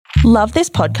Love this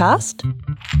podcast?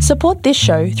 Support this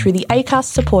show through the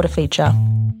Acast supporter feature.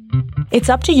 It's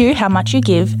up to you how much you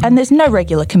give, and there's no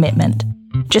regular commitment.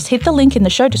 Just hit the link in the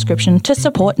show description to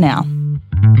support now.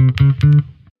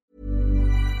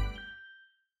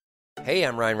 Hey,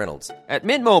 I'm Ryan Reynolds. At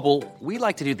Mint Mobile, we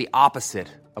like to do the opposite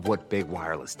of what Big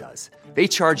Wireless does. They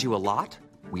charge you a lot,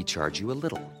 we charge you a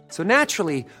little. So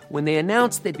naturally, when they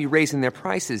announced they'd be raising their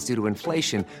prices due to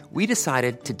inflation, we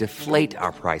decided to deflate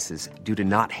our prices due to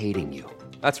not hating you.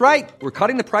 That's right. We're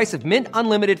cutting the price of Mint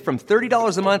Unlimited from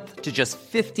 $30 a month to just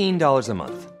 $15 a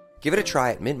month. Give it a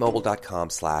try at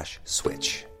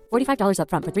mintmobile.com/switch. $45 up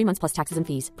front for 3 months plus taxes and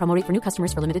fees. Promo rate for new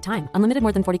customers for limited time. Unlimited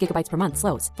more than 40 gigabytes per month.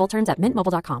 Slows full terms at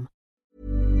mintmobile.com.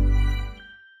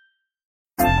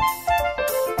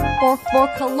 Fork,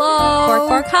 hello.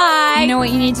 Fork, hi. You know what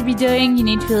you need to be doing? You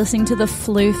need to be listening to the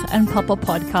Floof and Papa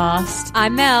podcast.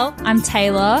 I'm Mel. I'm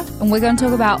Taylor, and we're going to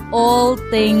talk about all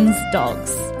things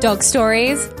dogs. Dog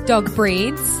stories, dog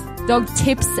breeds, Dog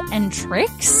tips and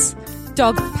tricks.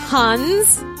 dog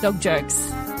puns, Dog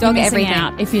jokes. dog You're missing everything.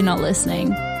 out if you're not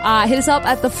listening. Hit us up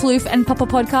at the Floof and Papa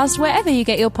podcast, wherever you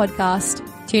get your podcast.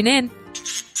 Tune in.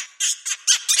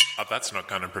 That's Not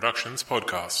Canon Productions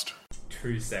podcast.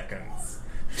 2 seconds.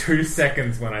 2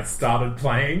 seconds when I started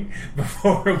playing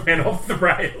before it went off the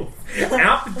rails.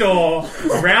 Out the door,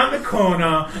 around the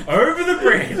corner, over the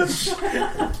bridge.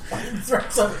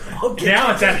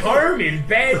 Now it's at home, in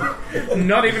bed,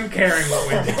 not even caring what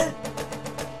we're doing.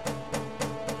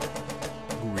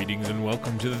 Greetings and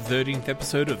welcome to the 13th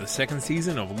episode of the second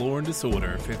season of Law and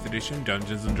Disorder, 5th edition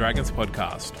Dungeons & Dragons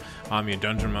podcast. I'm your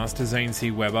Dungeon Master, Zane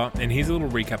C. Weber, and here's a little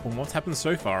recap on what's happened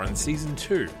so far in Season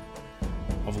 2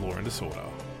 of Law and Disorder.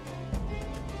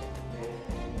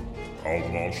 Our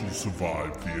marshals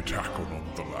survived the attack on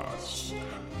Underlass.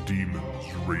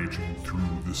 Demons raging through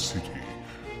the city,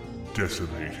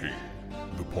 decimating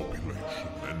the population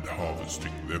and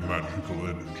harvesting their magical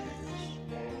energies.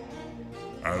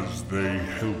 As they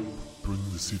helped bring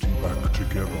the city back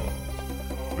together,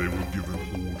 they were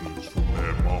given orders from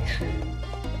their martial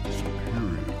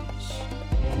superiors,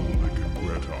 Corlick and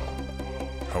Greta.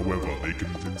 However, they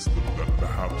convinced them that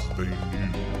perhaps they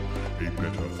knew a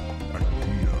better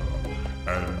idea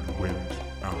and went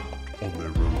out on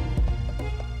their own.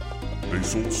 They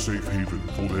sought safe haven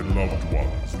for their loved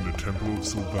ones in the Temple of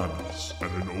Sylvanus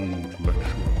and an old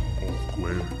lecture of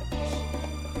Gwen's.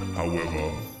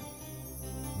 However,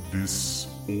 this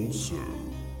also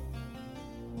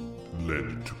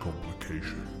led to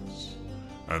complications,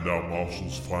 and our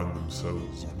marshals find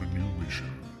themselves on a new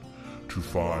mission to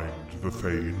find the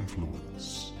Fey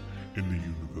influence in the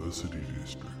University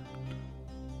District.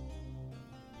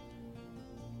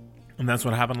 And that's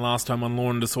what happened last time on Law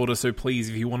and Disorder, so please,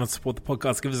 if you want to support the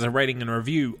podcast, give us a rating and a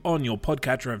review on your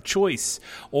podcatcher of choice,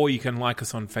 or you can like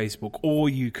us on Facebook, or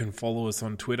you can follow us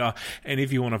on Twitter. And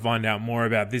if you want to find out more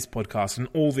about this podcast and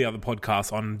all the other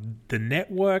podcasts on the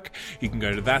network, you can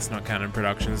go to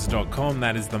that'snotcanonproductions.com.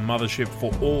 That is the mothership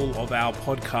for all of our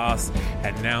podcasts.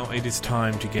 And now it is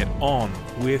time to get on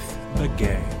with the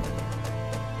game.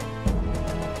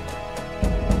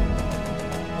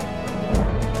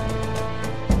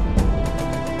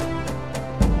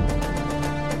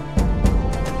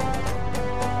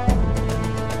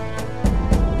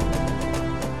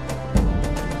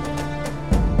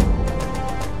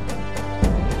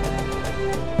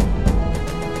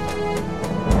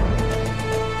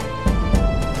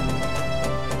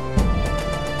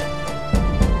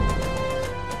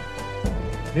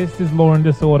 This is Law and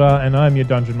Disorder, and I'm your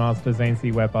Dungeon Master, Zane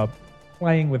C. Weber.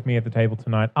 Playing with me at the table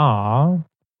tonight are...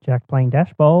 Jack playing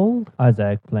Dashbold,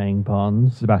 Isaac playing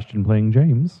Pons, Sebastian playing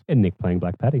James, and Nick playing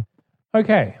Black Patty.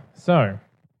 Okay, so,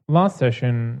 last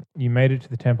session, you made it to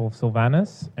the Temple of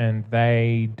Sylvanus, and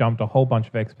they dumped a whole bunch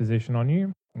of exposition on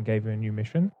you and gave you a new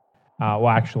mission. Well,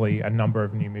 actually, a number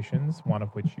of new missions, one of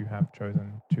which you have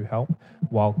chosen to help,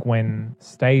 while Gwen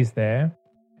stays there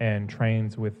and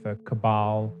trains with the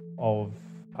cabal of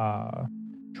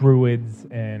druids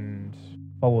and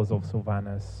followers of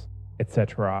Sylvanus,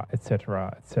 etc.,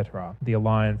 etc., etc. The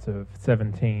alliance of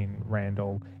 17,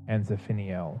 Randall, and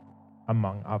Zephiniel,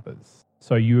 among others.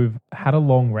 So you've had a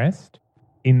long rest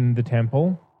in the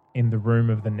temple, in the room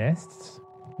of the nests,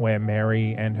 where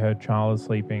Mary and her child are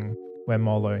sleeping, where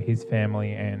Molo, his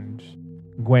family, and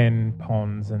Gwen,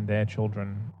 Pons, and their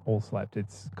children all slept.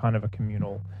 It's kind of a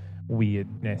communal,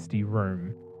 weird, nesty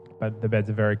room. But the beds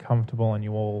are very comfortable and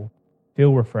you all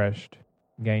feel refreshed,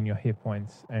 gain your hit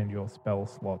points and your spell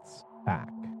slots back.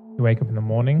 You wake up in the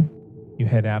morning, you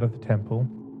head out of the temple.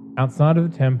 Outside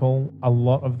of the temple, a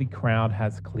lot of the crowd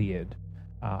has cleared.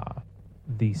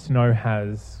 The snow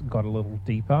has got a little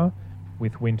deeper,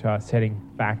 with winter setting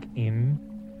back in,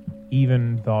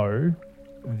 even though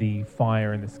the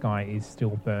fire in the sky is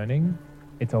still burning,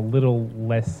 it's a little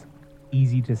less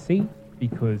easy to see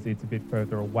because it's a bit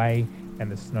further away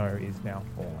and the snow is now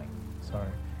falling. So,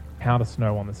 powder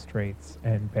snow on the streets,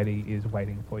 and Betty is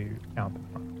waiting for you out the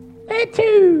front.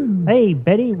 Betty! Hey,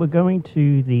 Betty, we're going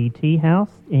to the tea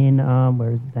house in,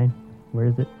 where is it, Dane? Where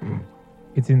is it?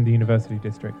 It's in the University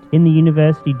District. In the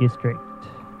University District.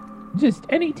 Just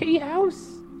any tea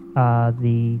house?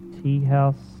 The tea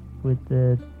house with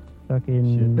the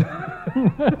fucking...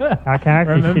 Our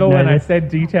character Remember when I said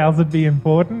details would be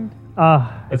important?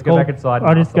 Let's go back inside.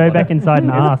 I'll just go back inside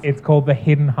and ask. It's called the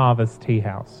Hidden Harvest Tea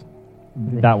House.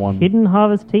 That one. Hidden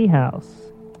Harvest Tea House.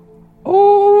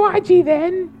 Oh, righty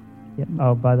then. Yep.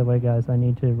 Oh, by the way, guys, I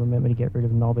need to remember to get rid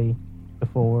of Nobby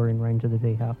before we're in range of the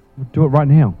tea house. Do it right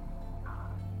now.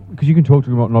 Because you can talk to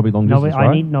him about Nobby long distance, right?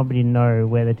 I need Nobby to know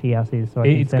where the tea house is. So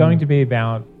it's going to be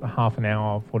about half an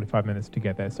hour, 45 minutes to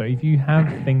get there. So if you have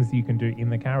things you can do in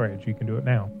the carriage, you can do it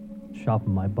now.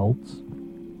 Sharpen my bolts.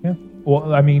 Yeah.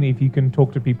 Well, I mean, if you can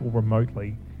talk to people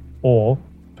remotely or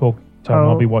tell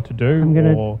Nobby what to do, I'm going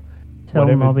or to tell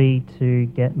whatever. Nobby to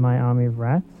get my army of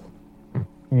rats.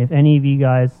 And if any of you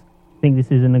guys think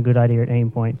this isn't a good idea at any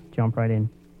point, jump right in.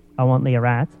 I want the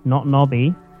rats, not Nobby.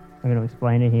 I'm going to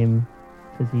explain to him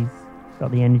because he's got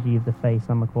the energy of the face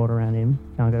on the court around him.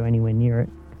 Can't go anywhere near it.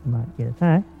 He might get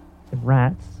attacked. The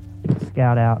rats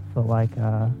scout out for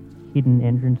hidden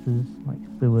entrances, like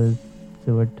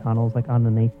sewer tunnels, like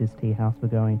underneath this tea house we're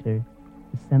going to.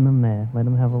 Just send them there. Let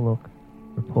them have a look.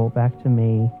 Report back to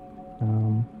me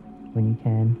when you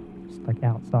can. Just like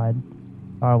outside,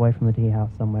 far away from the tea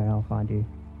house somewhere. I'll find you.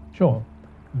 Sure.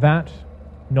 That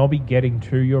Nobby getting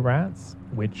to your rats,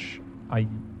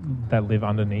 that live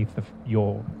underneath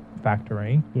your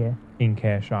factory in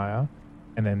Careshire,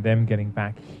 and then them getting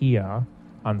back here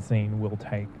unseen will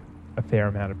take a fair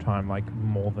amount of time, like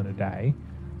more than a day.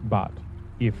 But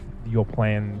if your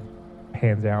plan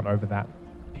pans out over that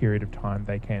period of time,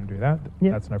 they can do that.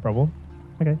 Yep. That's no problem.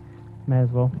 Okay. May as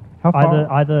well. How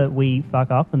far? Either we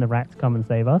fuck up and the rats come and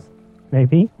save us,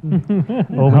 maybe,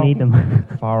 or we need them.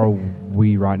 How far are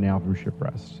we right now from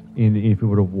Shiprest? If we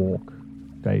were to walk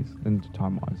days and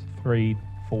time-wise?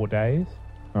 3-4 days.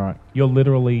 All right. You're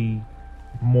literally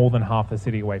more than half the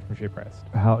city away from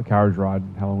Shiprest. Carriage ride,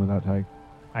 how long would that take?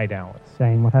 8 hours.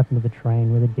 Saying what happened to the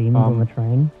train? Were the demons on the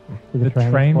train? Did The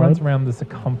train explode? runs around the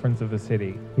circumference of the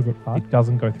city. Is it fucked? It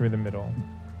doesn't go through the middle.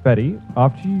 Betty,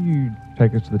 after you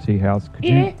take us to the tea house, could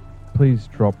you please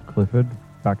drop Clifford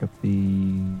back at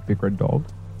the Big Red Dog?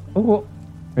 Oh,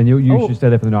 And you should stay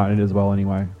there for the night as well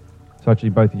anyway. So actually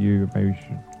both of you maybe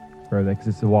should go there because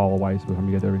it's a while away, so by the time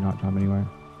you get there every night time anyway.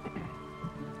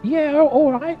 yeah,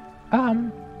 all right.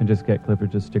 And just get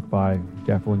Clifford to stick by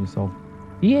Gaffel and yourself.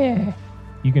 Yeah.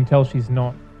 You can tell she's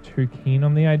not too keen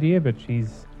on the idea, but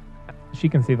she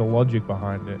can see the logic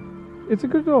behind it. It's a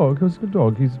good dog. It's a good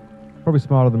dog. He's probably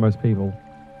smarter than most people.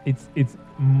 It's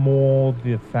more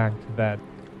the fact that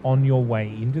on your way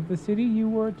into the city, you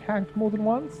were attacked more than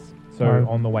once. So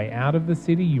on the way out of the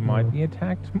city, you might be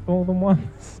attacked more than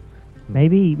once.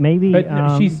 Maybe. But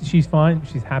no, she's fine.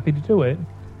 She's happy to do it.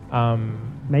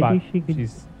 Maybe but she could.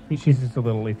 She's just a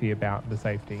little iffy about the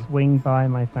safety. Swing by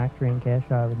my factory in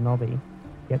Careshire with Nobby.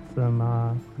 Get some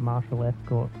martial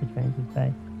escort to James's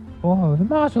Bay. Oh, the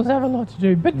marshals have a lot to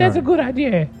do, but that's a good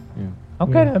idea. Yeah. I'll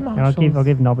go to the marshals. And I'll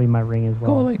give Nobby my ring as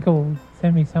well. Cool.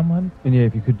 Send me someone. And yeah,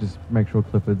 if you could just make sure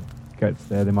Clifford gets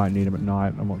there, they might need him at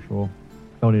night. I'm not sure.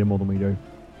 They'll need him more than we do.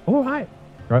 All right.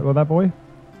 Right, well, that boy?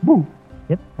 Woo.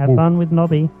 Yep. Have fun with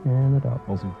Nobby and the dog.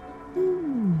 Awesome.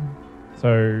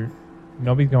 So,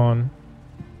 Nobby's gone.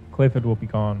 Clifford will be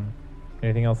gone.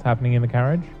 Anything else happening in the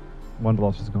carriage?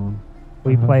 Wonderlost is gone.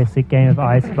 We play a sick game of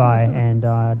I Spy and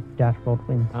Dashboard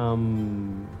wins.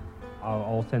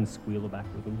 I'll send Squealer back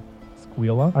with him.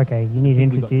 Squealer? Okay, you need to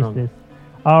We got introduce drunk. this.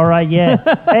 All right, yeah.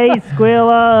 Hey,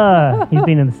 Squealer! He's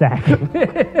been in the sack.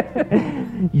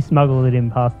 You smuggled it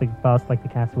in past like the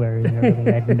cassowaries and everything.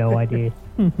 I had no idea.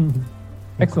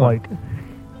 Excellent.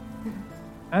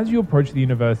 As you approach the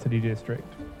University District,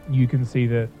 you can see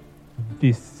that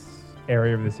this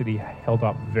area of the city held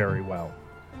up very well.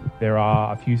 There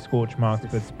are a few scorch marks,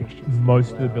 but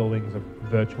most of the buildings are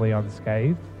virtually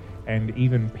unscathed, and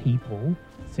even people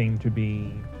seem to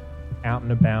be out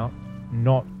and about,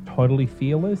 not totally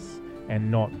fearless and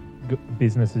not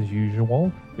business as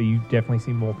usual, but you definitely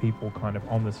see more people kind of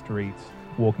on the streets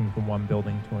walking from one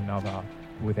building to another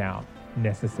without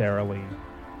necessarily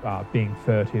being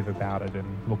furtive about it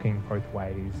and looking both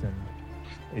ways, and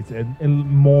it's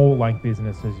more like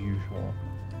business as usual.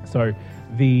 So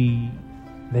the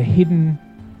The Hidden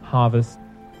Harvest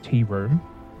Tea Room,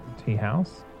 tea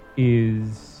house,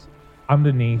 is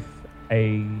underneath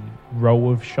a row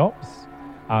of shops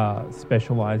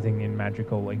specializing in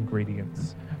magical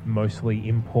ingredients, mostly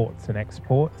imports and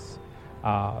exports.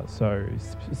 So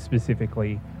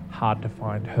specifically hard to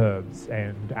find herbs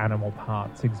and animal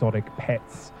parts, exotic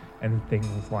pets and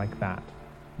things like that.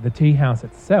 The tea house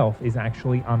itself is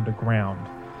actually underground.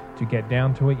 To get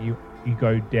down to it, you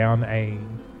go down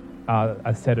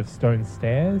a set of stone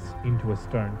stairs into a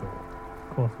stone door.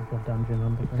 Of course, we've got dungeon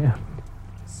underground.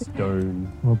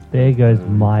 Stone. Well, there goes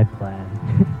my plan.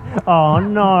 Oh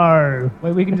no!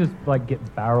 Wait, we can just like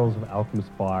get barrels of alchemist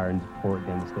fire and just pour it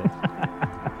down the stairs.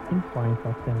 I'm flying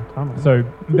fuck down a tunnel. So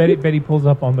Betty pulls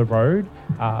up on the road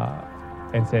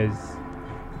and says,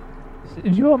 "Do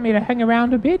you want me to hang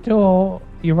around a bit, or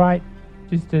you're right,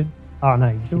 just to oh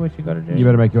no, do what you got to do?" You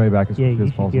better make your way back as yeah, quickly you as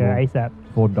should go possible ASAP.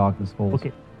 before darkness falls. Book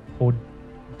it. Or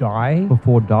die.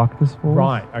 Before darkness falls.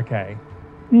 Right. Okay.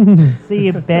 See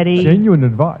you, Betty. Genuine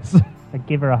advice. I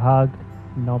give her a hug,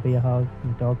 Nobby a hug,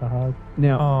 and dog a hug.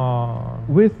 Now,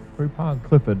 Oh, with group hug.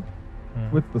 Clifford,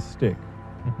 Mm. with the stick,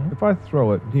 Mhm. if I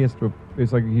throw it, he has to.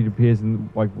 It's like he appears in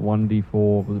like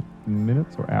 1d4 was it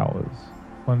minutes or hours.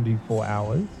 1d4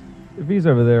 hours. If he's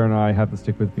over there and I have the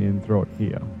stick with me and throw it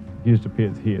here, he just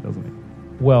appears here, doesn't he?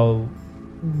 Well,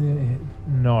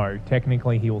 no.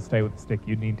 Technically, he will stay with the stick.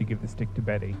 You need to give the stick to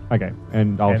Betty. Okay,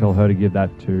 and I'll And- tell her to give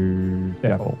that to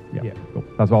Defil, Defil. yeah. Cool.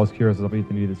 That's why I was curious if they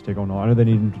needed the stick or not. I know they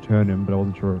need him to turn him, but I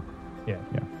wasn't sure. Yeah.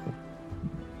 Yeah. Cool.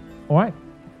 All right.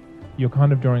 You're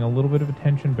kind of drawing a little bit of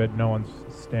attention, but no one's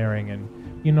staring, and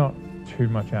you're not too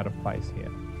much out of place here.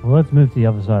 Well, let's move to the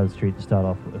other side of the street to start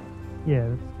off with. Yeah,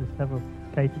 let's just have a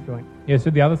case of joint. Yeah, so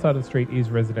the other side of the street is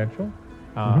residential.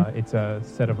 It's a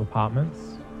set of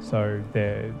apartments. So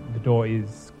the door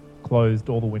is closed.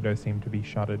 All the windows seem to be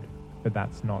shuttered, but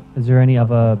that's not. Is there any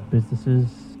other businesses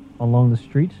along the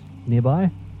street nearby?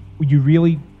 You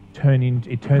really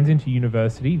it turns into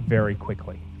university very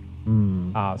quickly.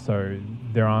 Hmm. So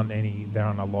there aren't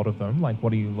a lot of them. Like,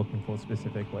 what are you looking for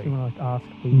specifically? Do you want to ask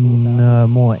people about No,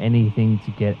 more anything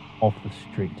to get off the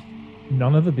street.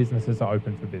 None of the businesses are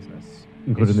open for business.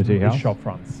 Including the tea It's house? shop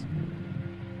fronts.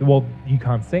 Well, you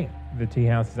can't see. The tea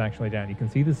house is actually down. You can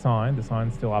see the sign. The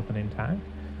sign's still up and intact,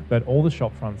 but all the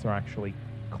shop fronts are actually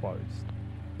closed.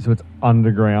 So it's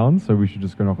underground, so we should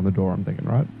just go knock on the door, I'm thinking,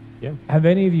 right? Yeah. Have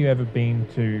any of you ever been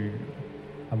to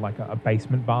a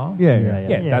basement bar? Yeah.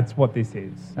 Yeah, that's what this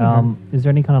is. Is there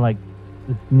any kind of like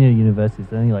near universities? Is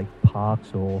there any like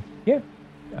parks or? Yeah,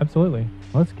 absolutely.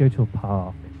 Let's go to a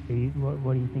park.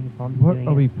 what do you think Pons is What doing?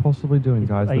 are we possibly doing,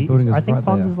 guys? Are The you- building is I think right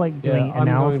Pons there. is like Yeah, doing I'm going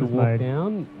to analysis walk mode.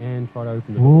 down and try to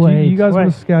open the Ooh, door. Do you guys wait.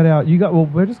 want to scout out? Well,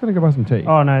 we're just going to go buy some tea.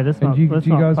 Oh no, that's And not. do you Let's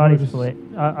guys not wanna party just- split.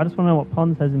 I just want to know what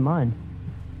Pons has in mind.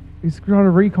 He's trying to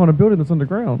recon a building that's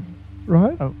underground,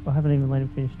 right? Oh, I haven't even let him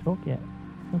finish talk yet.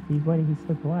 Look, he's waiting. He's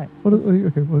so polite.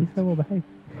 Okay, what He's so well behaved.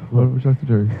 would you like to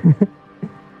do?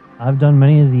 I've done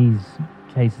many of these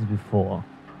cases before.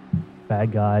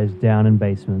 Bad guys down in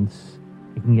basements.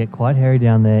 It can get quite hairy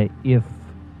down there if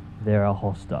there are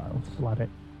hostiles. Flood it.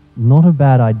 Not a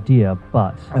bad idea,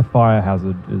 but A fire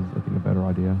hazard is, I think, a better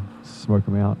idea. Smoke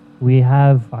them out. we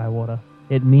have. Firewater.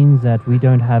 It means that we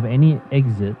don't have any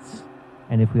exits,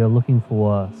 and if we are looking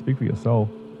for. Speak for yourself.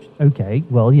 Okay,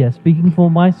 well, yeah, speaking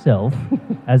for myself,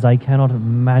 as I cannot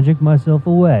magic myself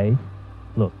away.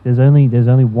 Look, there's only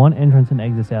one entrance and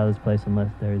exit out of this place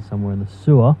unless there is somewhere in the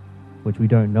sewer, which we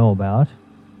don't know about,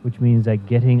 which means that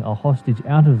getting a hostage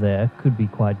out of there could be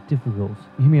quite difficult.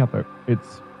 Hear me out though.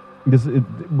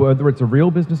 Whether it's a real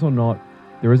business or not,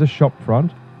 there is a shop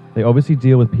front. They obviously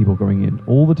deal with people going in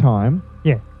all the time.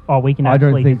 Yeah. Oh, we can I don't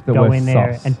actually think just that go we're in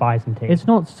there sus. and buy some tea. It's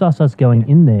not sus us going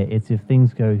in there, it's if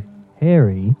things go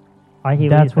hairy. I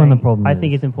hear what That's you're when the saying. problem I is.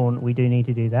 think it's important. We do need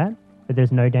to do that, but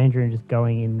there's no danger in just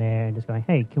going in there and just going,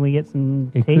 "Hey, can we get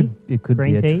some It tea? could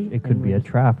Green be tea?" it could And be we a just-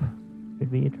 trap.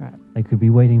 Could be a trap. They could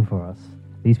be waiting for us.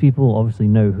 These people obviously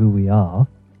know who we are.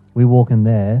 We walk in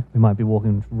there, we might be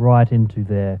walking right into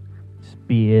their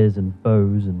spears and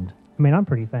bows and... I mean, I'm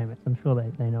pretty famous. I'm sure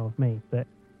they know of me, but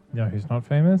You know who's not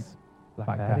famous?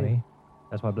 Black Patty.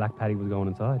 That's why Black Patty was going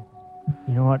inside.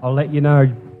 you know what? I'll let you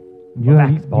know. You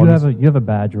have a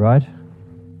badge, right?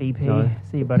 BP. No.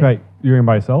 See you, buddy. Okay, you're in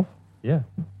by yourself? Yeah.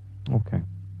 Okay.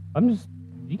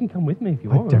 You can come with me if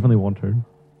you I want. definitely want to.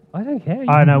 I don't care.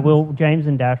 I know. James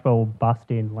and Dashwell will bust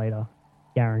in later,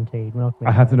 guaranteed. We're not gonna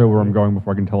I have to go know where I'm there. going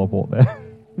before I can teleport there.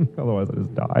 Otherwise, I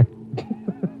just die.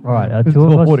 All right, Just two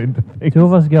teleport of into things.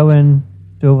 us go in,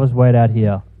 two of us wait out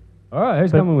here. All right,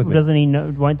 who's But coming with me? doesn't he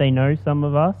know? Won't they know some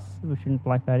of us? Shouldn't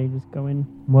Black Patty just go in?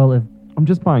 Well, if I'm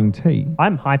just buying tea.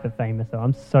 I'm hyper famous, though.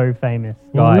 I'm so famous.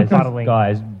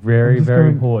 Guys, very, just very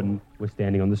going- important. We're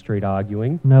standing on the street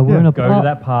arguing. No, we're in a Go park. to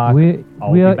that park. We I'll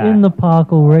are be in back. the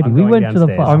park already. I'm We going went to the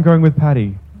downstairs. park. I'm going with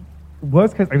Patty.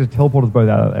 Worst case, I just teleport us both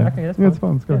out of there. Okay, that's yeah, fine. it's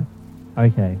fine. Let's go.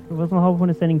 Okay. It wasn't the whole point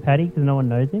of sending Paddy because no one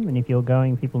knows him, and if you're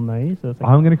going, people know you. So it's like,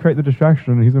 I'm going to create the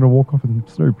distraction, and he's going to walk off and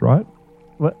snoop, right?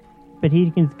 what? But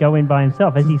he can go in by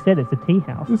himself. As he said, it's a tea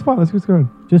house. It's fine. Let's just go.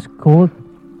 Just call it.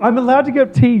 I'm allowed to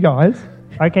get tea, guys.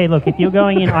 Okay, look, if you're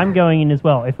going in, I'm going in as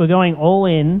well. If we're going all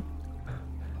in,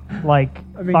 like,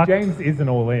 I mean, fuck- James isn't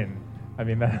all in. I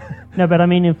mean, that. No, but I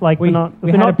mean, if like We we're not, if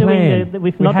had we're a not doing plan. the, if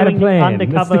We we're not had a doing the plan. Let's stick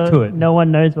to undercover, it. no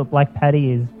one knows what Black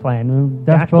Patty is plan.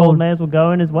 That's Dashboard all- may as well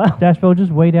go in as well. Dashbell,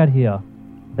 just wait out here.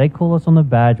 They call us on the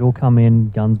badge. We'll come in,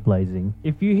 guns blazing.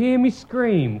 If you hear me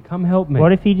scream, come help me.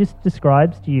 What if he just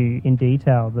describes to you in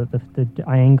detail the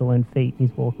angle and feet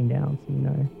he's walking down, so you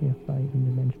know if by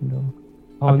dimension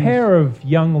door. A pair of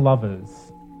young lovers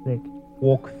Sick.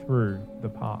 walk through the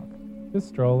park, just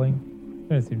strolling.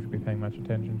 Don't seem to be paying much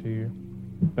attention to you,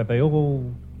 but they all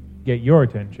get your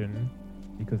attention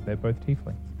because they're both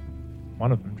tieflings.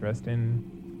 One of them dressed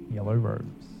in yellow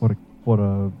robes, What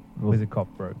a wizard cop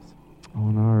robes. Oh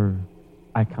no,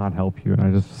 I can't help you, and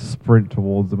I just sprint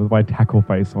towards them with my tackle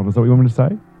face on. Is that what you want me to say?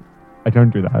 I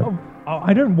don't do that. Oh,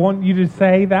 I don't want you to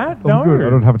say that. I'm No, good. I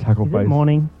don't have a tackle Is face. it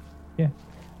morning? Yeah.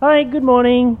 Hi, good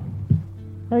morning.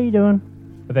 How you doing?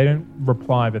 But they don't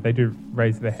reply, but they do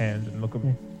raise their hand and look at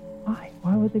me. Why?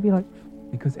 Why would they be like?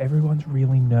 Because everyone's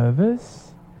really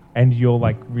nervous, and you're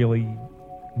like really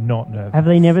not nervous. Have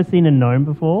they never seen a gnome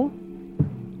before?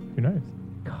 Who knows?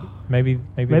 Maybe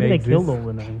Maybe they exist. killed all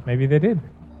the gnomes. Maybe they did.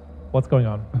 What's going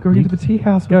on? I'm going into the tea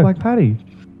house Go. with Black Patty.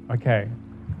 Okay.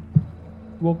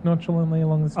 Walk nonchalantly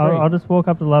along the street. I'll just walk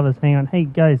up to the lovers. Hang on. Hey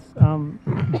guys,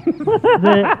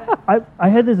 I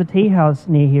heard there's a tea house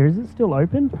near here. Is it still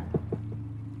open?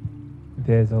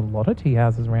 There's a lot of tea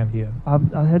houses around here. I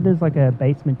heard there's like a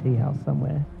basement tea house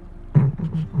somewhere.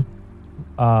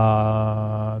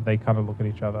 They kind of look at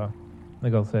each other. The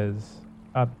girl says,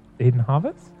 Hidden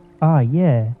Harvest? Ah,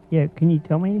 yeah. Can you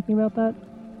tell me anything about that?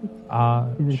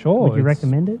 Is it- Sure. Would you it's-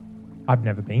 recommend it? I've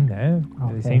never been there.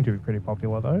 Okay. They seem to be pretty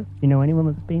popular, though. Do you know anyone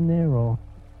that's been there or?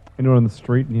 Anyone on the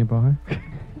street nearby?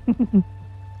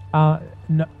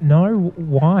 No,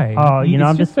 why? Oh, you know, it's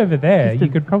I'm just just- over there. just You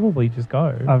a- could probably just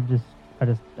go.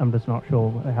 I'm just not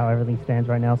sure how everything stands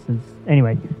right now. Since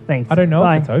anyway, thanks. I don't know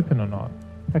Bye. if it's open or not.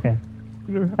 Okay.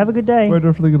 Have a good day. We're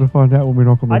definitely going to find out when we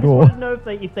knock on the I just door. wanted to know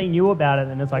if they knew about it,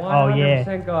 and it's like, oh yeah.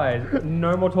 100% guys,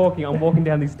 no more talking. I'm walking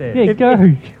down these stairs. Yeah,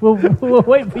 go. we'll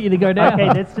wait for you to go down. Okay,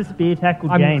 let's just spear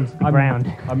tackle James to the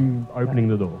ground. I'm opening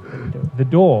the door. The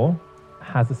door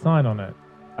has a sign on it.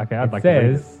 Okay, I'd It like to read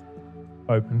it. says,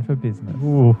 "Open for business."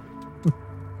 Ooh.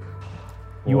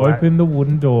 You Alright. open the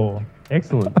wooden door,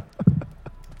 Excellent.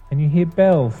 and you hear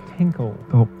bells tinkle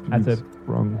Oh, as it's it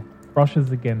wrong.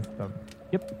 brushes against them.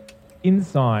 Yep.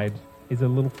 Inside is a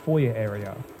little foyer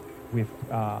area with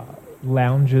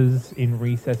lounges in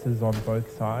recesses on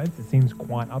both sides. It seems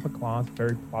quite upper class,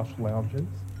 very plush lounges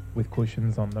with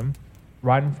cushions on them.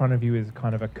 Right in front of you is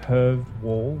kind of a curved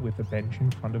wall with a bench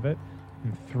in front of it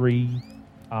and three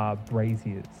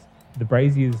braziers. The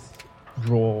braziers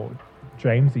draw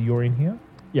James. Are you in here?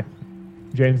 Yeah.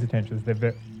 James' attentions.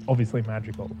 They're obviously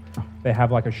magical. They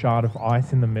have like a shard of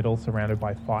ice in the middle surrounded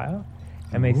by fire,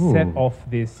 and they set Ooh. off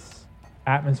this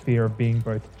atmosphere of being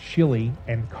both chilly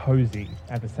and cozy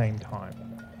at the same time.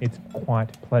 It's quite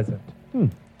pleasant.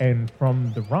 And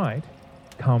from the right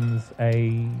comes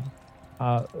a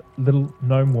little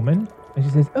gnome woman, and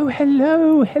she says, "Oh,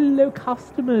 hello,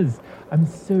 customers. I'm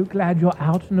so glad you're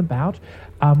out and about.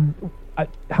 Are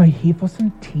you here for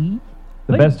some tea?"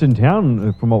 The best in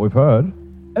town, from what we've heard.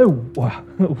 Oh, well,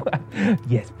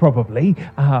 yes, probably.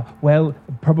 Well,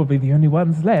 probably the only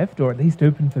ones left, or at least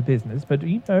open for business. But,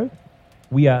 you know,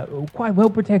 we are quite well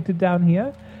protected down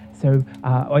here. So,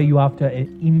 are you after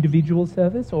an individual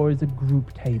service, or is a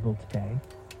group table today?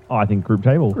 Oh, I think group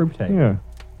table. Group table. Yeah.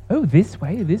 Oh, this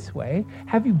way.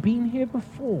 Have you been here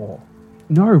before?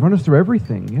 No, run us through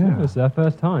everything. Yeah. This is our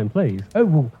first time, please. Oh,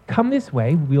 well, come this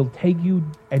way. We'll take you,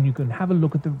 and you can have a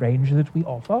look at the range that we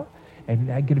offer, and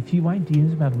get a few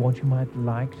ideas about what you might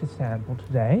like to sample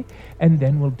today, and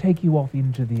then we'll take you off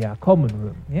into the common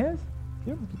room. Yes?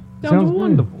 Yep. Sounds good.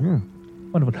 wonderful. Yeah.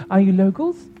 Wonderful. Are you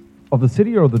locals? Of the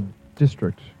city or the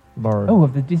district, Laura? Oh,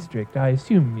 of the district. I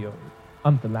assume you're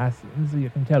Unthalassians, so you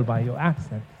can tell by your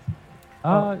accent.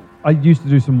 I used to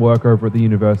do some work over at the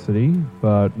university,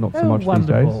 but not so much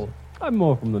wonderful. these I'm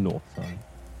more from the north side.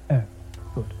 Oh,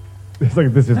 good. days. It's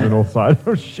like this is the north side.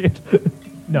 Oh shit.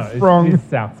 No, it's, Wrong.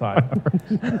 it's outside.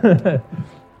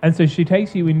 And so she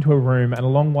takes you into a room, and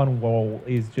along one wall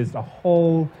is just a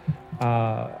whole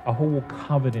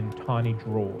covered in tiny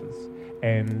drawers.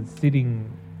 And sitting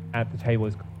at the table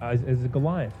is a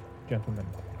Goliath gentleman,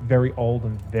 very old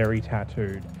and very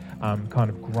tattooed, kind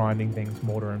of grinding things,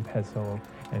 mortar and pestle.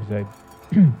 And she said,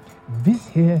 "This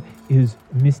here is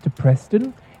Mr.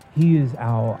 Preston. He is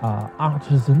our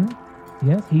artisan.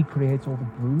 Yes, he creates all the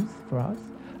brews for us.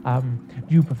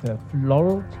 Do you prefer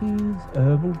floral teas,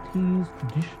 herbal teas,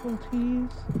 traditional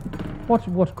teas?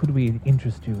 What could we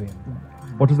interest you in?"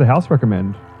 What does the house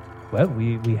recommend? Well,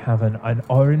 we have an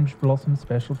orange blossom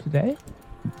special today.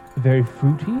 Very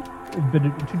fruity, but a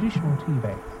traditional tea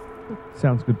base.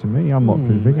 Sounds good to me. I'm not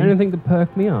too big. Anything to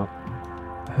perk me up?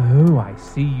 Oh, I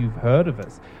see you've heard of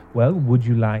us. Well, would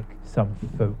you like some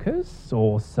focus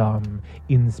or some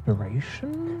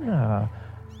inspiration?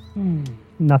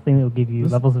 Nothing that will give you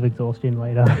levels of exhaustion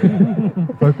later.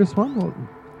 Focus one? Or?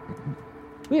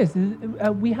 Yes,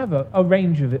 we have a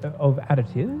range of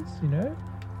additives, you know.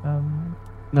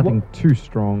 Nothing too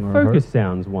strong. Or Focus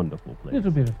sounds wonderful, A please.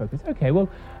 little bit of focus. Okay, well,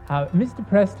 Mr.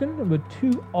 Preston, with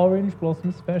 2 orange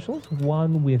blossom specials,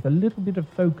 one with a little bit of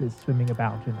focus swimming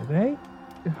about in it, eh?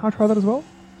 I'll try that as well.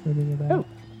 Oh,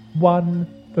 1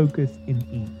 focus in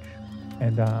each.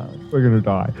 And We're gonna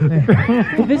die.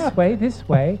 this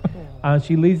way.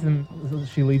 She leads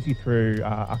you through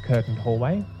a curtained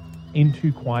hallway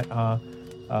into quite a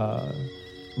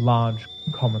large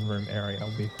common room area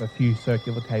with a few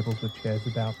circular tables with chairs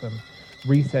about them.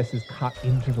 Recesses cut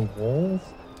into the walls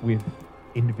with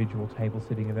individual tables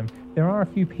sitting in them. There are a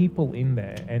few people in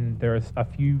there, and there are a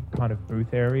few kind of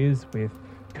booth areas with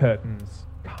curtains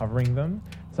covering them.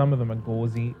 Some of them are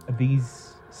gauzy.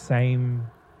 These same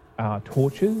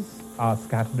torches are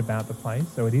scattered about the place,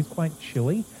 so it is quite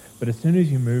chilly, but as soon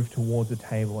as you move towards a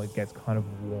table, it gets kind of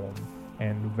warm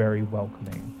and very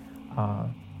welcoming.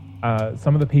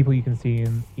 Some of the people you can see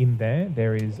in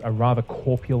there is a rather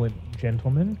corpulent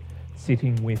gentleman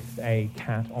sitting with a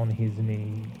cat on his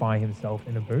knee by himself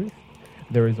in a booth.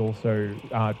 There is also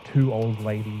 2 old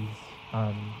ladies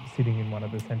sitting in one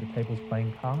of the center tables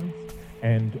playing cards,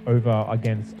 and over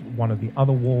against one of the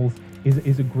other walls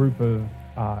is a group of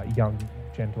young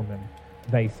gentlemen.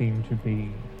 They seem to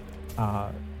be,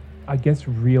 I guess,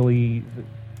 really,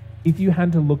 if you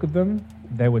had to look at them,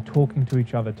 they were talking to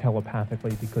each other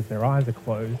telepathically because their eyes are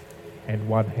closed and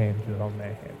one hand is on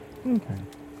their head. Okay.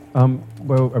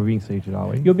 Well, are we being seated, are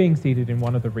we? You're being seated in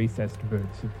one of the recessed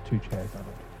booths with 2 chairs on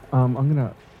it. I'm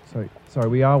gonna. Sorry,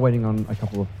 we are waiting on a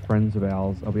couple of friends of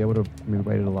ours. Are we able to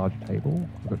wait at a large table?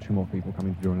 We've got 2 more people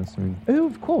coming to join us soon. Oh,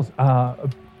 of course.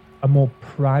 A more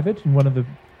private, in one of the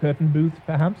curtain booths,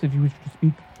 perhaps, if you wish to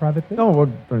speak privately? No, I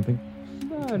don't think.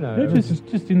 No,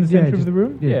 just in the center of the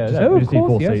room? Yeah, of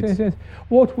course, yes.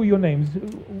 What were your names?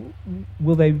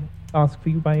 Will they ask for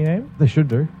you by your name? They should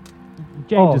do.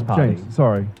 James's party. James,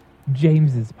 sorry.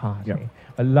 James's party. Yep.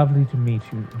 Lovely to meet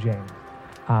you, James.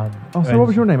 So what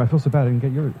was your name? I feel so bad I didn't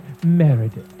get yours.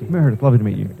 Meredith. Dear. Meredith, lovely to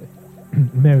meet you.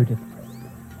 Meredith.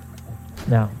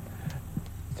 Now,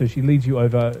 so she leads you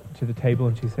over to the table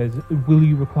and she says, "Will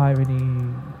you require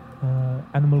any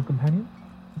animal companion?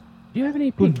 Do you have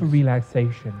any Good pigs? for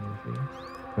relaxation, usually.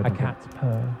 A cat's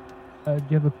purr. Do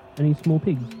you have any small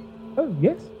pigs? Oh,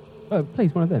 yes. Oh,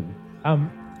 please, one of them.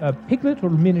 A piglet or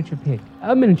a miniature pig?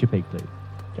 A miniature pig, please.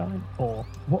 Giant paw.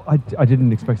 What, I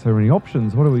didn't expect so many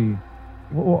options. What are we?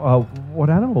 What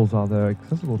animals are there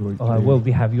accessible to? Well,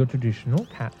 we have your traditional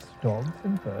cats, dogs,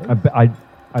 and birds.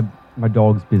 My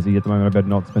dog's busy at the moment. I better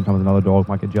not spend time with another dog.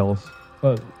 Might get jealous.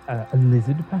 Well, a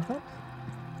lizard, perhaps?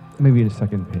 Maybe a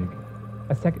second pig.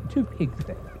 A second, 2 pigs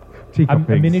then. Teacup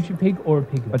pigs. A miniature pig or a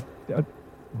piglet?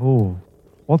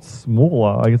 What's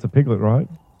smaller? I guess a piglet, right?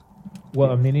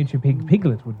 Well, a miniature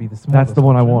piglet would be the smallest. That's the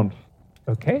one I option. want.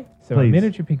 Okay, so Please. a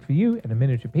miniature pig for you and a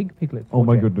miniature piglet for Oh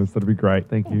my James. goodness, that'd be great.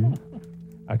 Thank you.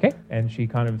 Okay, and she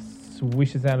kind of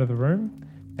swishes out of the room,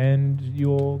 and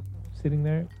you're sitting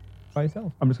there by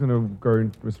yourself. I'm just going to go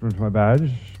and whisper into my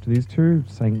badge to these 2,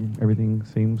 saying everything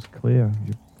seems clear.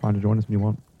 You're fine to join us when you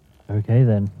want. Okay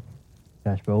then.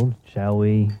 Dashbold, shall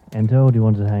we enter or do you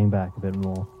want to hang back a bit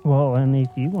more? Well, only if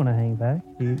you want to hang back.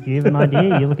 Do you have an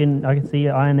idea? You're looking. I can see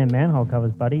your Iron Man manhole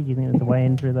covers, buddy. Do you think there's a way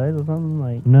in through those or something?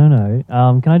 Like, No.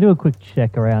 Can I do a quick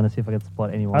check around to see if I can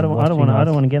spot anyone? I don't want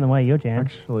to get in the way of your jam.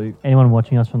 Actually, anyone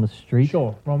watching us from the street?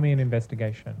 Sure, roll me an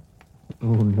investigation.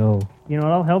 Oh no. You know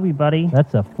what? I'll help you, buddy.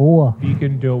 That's a 4. You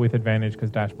can do it with advantage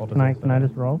because Dashbolt doesn't. Can I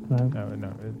just roll? No.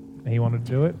 No. He wanted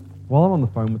to do it. While I'm on the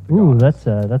phone with the Ooh, guys,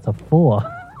 that's a 4.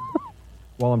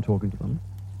 while I'm talking to them,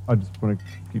 I just want to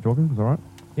keep talking. Is that all right?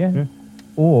 Yeah.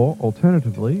 Or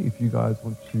alternatively, if you guys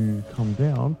want to come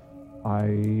down,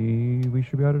 we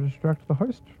should be able to distract the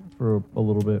host for a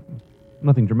little bit.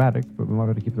 Nothing dramatic, but we might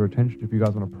be able to keep their attention if you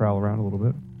guys want to prowl around a little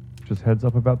bit. Just heads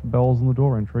up about the bells and the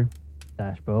door entry.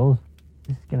 Dashballs.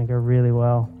 This is going to go really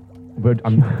well. But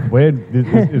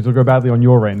this will go badly on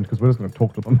your end because we're just going to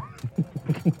talk to them.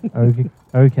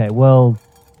 Okay. Well,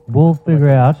 we'll figure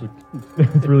out.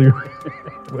 It's really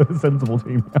we're a sensible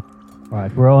team now.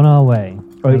 Right, we're on our way.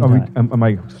 Am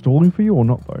I stalling for you or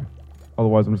not though?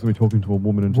 Otherwise, I'm just going to be talking to a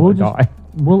woman until I die.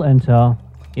 We'll enter.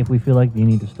 If we feel like you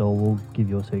need to stall, we'll give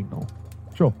you a signal.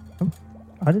 Sure.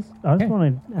 I just want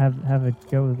to have a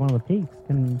go with one of the peaks.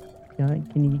 Can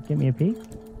you get me a peak?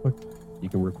 Or You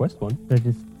can request one. they're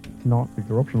just not.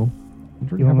 They're optional.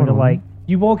 You want me to like?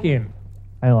 You walk in.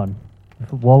 Hang on.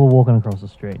 While we're walking across the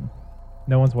street.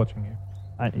 No one's watching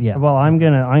you. Yeah. Well, I'm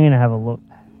gonna have a look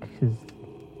because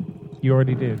You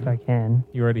already did. I can.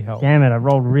 You already helped. Damn it! I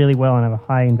rolled really well and have a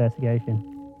high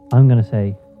investigation. I'm going to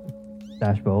say,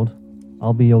 Dashbold,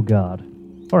 I'll be your guard.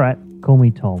 All right. Call me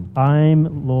Tom.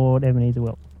 I'm Lord Ebenezer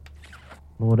Wilkes.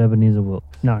 Lord Ebenezer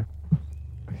Wilkes. No.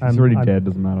 He's already dead,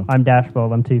 doesn't matter. I'm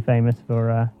Dashbold. I'm too famous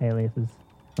for aliases,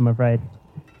 I'm afraid.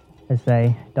 I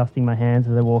say, dusting my hands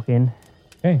as I walk in.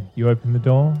 Okay, you open the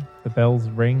door. The bells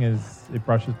ring as it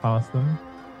brushes past them,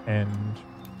 and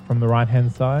from the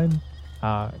right-hand side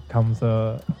comes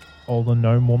a older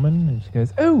gnome woman, and she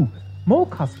goes, "Oh, more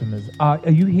customers. Are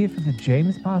you here for the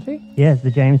James party?" Yes,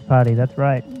 the James party. That's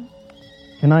right.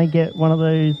 Can I get one of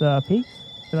those peaks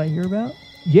that I hear about?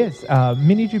 Yes,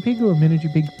 miniature pig or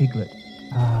miniature pig piglet?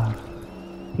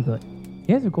 Piglet.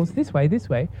 Yes, of course. This way, this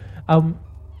way.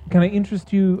 Can I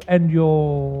interest you and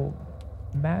your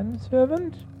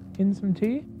manservant in some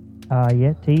tea?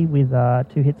 Yeah, tea with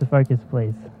 2 hits of focus,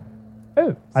 please.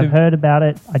 Oh, so I've heard about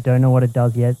it. I don't know what it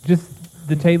does yet. just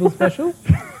the table special?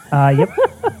 Yep.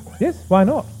 Yes, why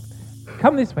not?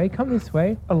 Come this way, come this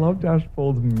way. I love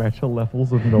Dashbold's meta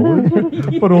levels of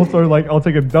knowledge, but also like I'll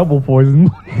take a double poison.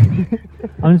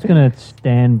 I'm just going to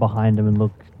stand behind him and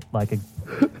look like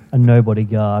a nobody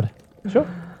guard. Sure.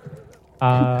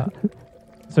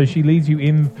 So she leads you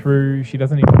in through, she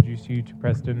doesn't introduce you to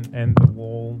Preston and the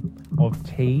wall of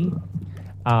tea.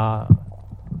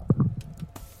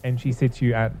 And she sits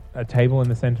you at a table in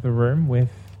the center of the room with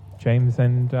James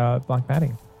and Black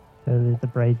Patty. So the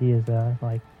braziers are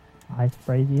like ice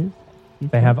braziers?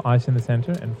 They have ice in the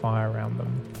center and fire around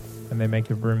them. And they make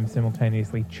the room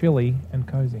simultaneously chilly and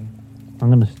cozy. I'm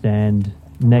going to stand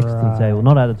next to the table,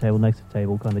 not at the table, next to the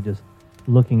table, kind of just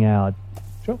looking out.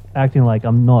 Sure. Acting like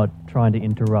I'm not trying to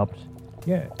interrupt.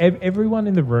 Yeah, everyone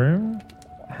in the room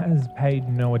has paid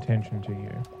no attention to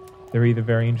you. They're either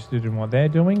very interested in what they're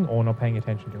doing or not paying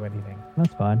attention to anything.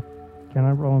 That's fine. Can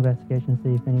I roll investigation to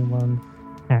see if anyone's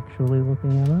actually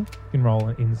looking at us? You can roll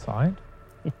an insight.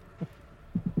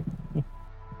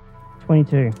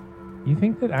 22. You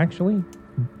think that actually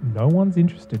no one's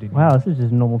interested in you? Wow, this is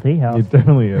just a normal tea house. It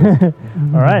definitely is.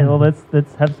 All right, well, let's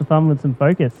have some fun with some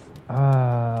focus.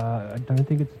 I don't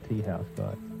think it's a tea house,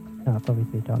 guy. No, probably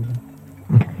tea dungeon.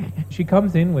 She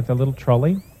comes in with a little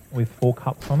trolley with 4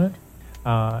 cups on it,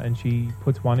 and she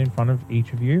puts one in front of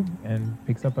each of you and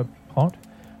picks up a pot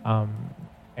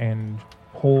and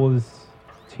pours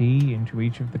tea into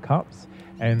each of the cups.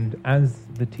 And as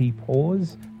the tea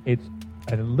pours, it's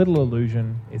a little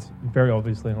illusion, it's very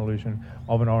obviously an illusion,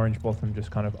 of an orange blossom just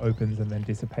kind of opens and then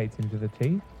dissipates into the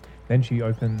tea. Then she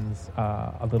opens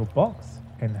a little box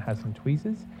and has some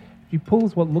tweezers. She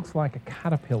pulls what looks like a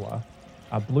caterpillar,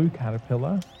 a blue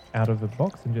caterpillar, out of the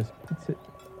box and just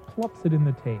plops it in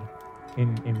the tea,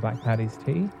 in Black Patty's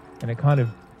tea, and it kind of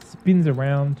spins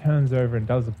around, turns over and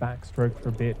does a backstroke for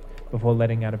a bit before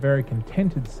letting out a very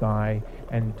contented sigh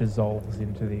and dissolves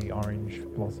into the orange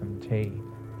blossom tea.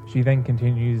 She then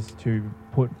continues to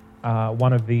put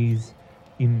one of these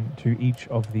into each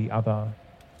of the other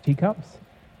teacups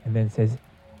and then says,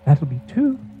 "That'll be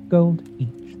 2 gold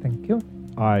each, thank you."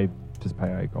 I just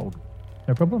pay 8 gold.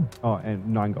 No problem. Oh, and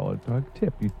 9 gold. I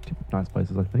tip. You tip at nice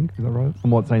places, I think. Is that right? I'm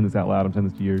not saying this out loud. I'm saying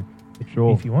this to you.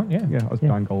 Sure. If you want, yeah. Yeah, I was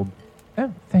 9 gold.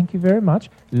 Oh, thank you very much.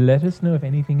 Let us know if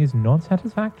anything is not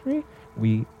satisfactory.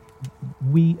 We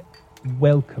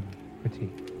welcome the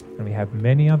tea. And we have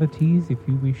many other teas if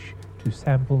you wish to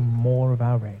sample more of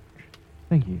our range.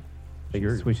 Thank you. She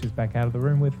swishes back out of the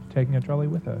room with taking a trolley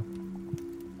with her.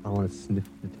 I want to sniff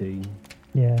the tea.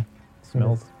 Yeah.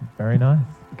 Smells very nice.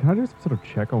 Can I just sort of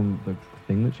check on the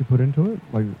thing that she put into it?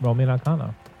 Like, roll me an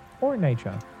Arcana. Or a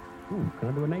Nature. Ooh, can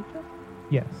I do a nature?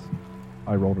 Yes.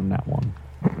 I rolled a nat 1.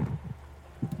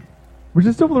 Which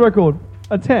is still for the record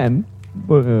a 10,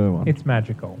 but 1. It's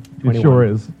magical. It sure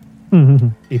is.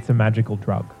 It's a magical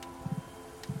drug.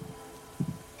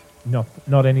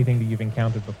 Not anything that you've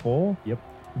encountered before. Yep.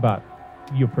 But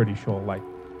you're pretty sure, like,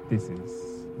 this is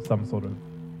some sort of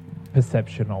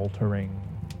perception-altering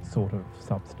sort of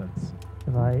substance.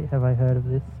 Have I heard of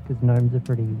this? Because gnomes are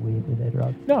pretty weird with their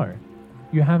drugs. No,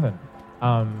 you haven't.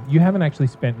 You haven't actually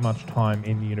spent much time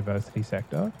in the university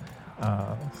sector,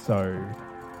 so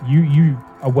you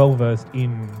are well versed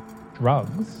in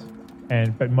drugs,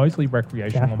 but mostly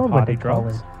recreational and party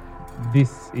drugs.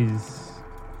 This is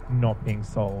not being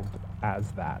sold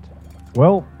as that.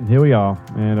 Well, here we are,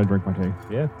 and I drink my tea.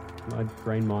 Yeah, I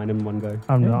drain mine in one go.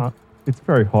 I'm not. It's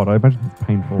very hot. I imagine it's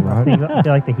painful, right? I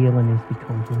feel like the healer needs to be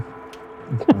conscious.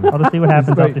 I'll just see what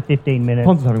happens after 15 minutes.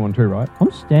 Ponce is having one too, right?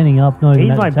 I'm standing up, not even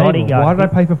He's at my the table. bodyguard. Why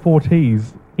did I pay for 4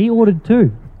 teas? He ordered 2.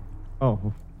 Oh,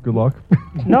 well, good luck.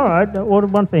 No, I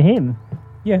ordered one for him.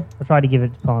 Yeah. I tried to give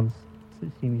it to Pons.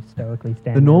 Assume he's stoically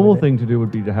standing. The normal with it. thing to do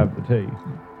would be to have the tea.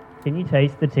 Can you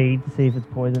taste the tea to see if it's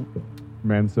poison?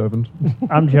 Manservant.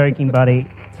 I'm joking, buddy.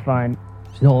 It's fine.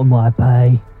 It's not on my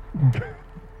pay.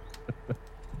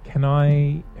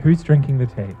 Who's drinking the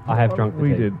tea? I have drunk the tea.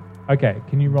 We did. Okay,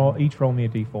 can you each roll me a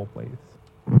d4, please?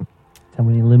 How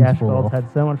many limbs fall Gashbold's off?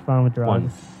 had so much fun with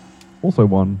drugs. One. Also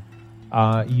 1.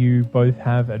 You both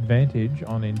have advantage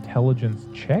on intelligence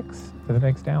checks for the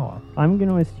next hour. I'm going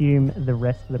to assume the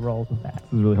rest of the rolls are bad.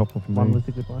 This is really helpful for me. One was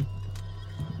a good one.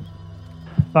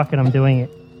 Fuck it, I'm doing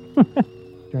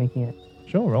it. Drinking it.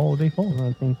 Sure, roll a d4.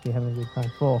 Everyone seems to be having a good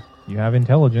time. 4. You have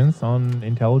intelligence on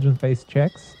intelligence-based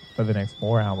checks for the next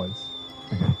 4 hours.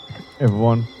 Okay.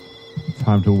 Everyone,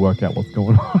 time to work out what's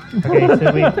going on. Okay,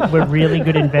 so we're really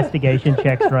good investigation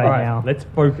checks right now. Let's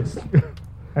focus.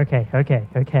 Okay.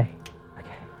 Okay.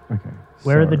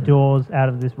 Where are the so- doors out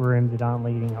of this room that aren't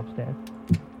leading upstairs?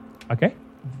 Okay.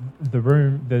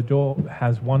 The door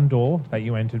has one door that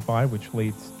you entered by, which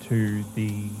leads to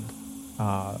the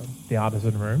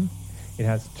artisan room. It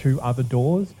has 2 other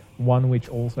doors, one which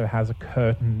also has a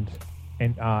curtained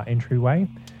entryway,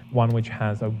 one which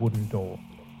has a wooden door,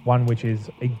 one which is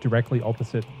directly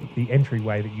opposite the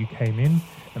entryway that you came in,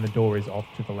 and the door is off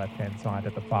to the left-hand side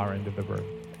at the far end of the room,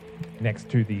 next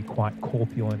to the quite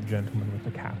corpulent gentleman with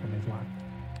the cap on his lap.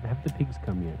 Have the pigs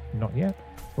come yet? Not yet.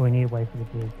 Well, we need to wait for the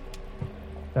kids.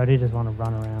 So I do just want to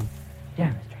run around.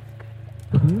 Yeah,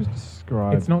 Can you just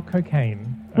describe... It's not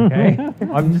cocaine, okay?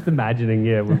 I'm just imagining,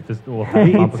 we've just all had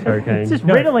a pump of cocaine. it's just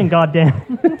riddling, goddamn.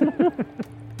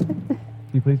 Can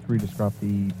you please re-describe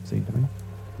the scene to me?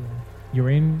 You're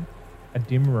in a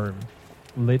dim room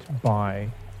lit by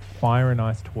fire and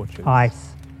ice torches.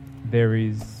 Ice. There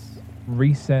is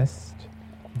recessed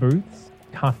booths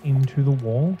cut into the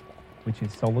wall, which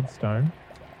is solid stone,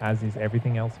 as is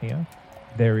everything else here.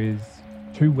 There is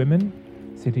 2 women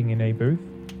sitting in a booth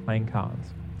playing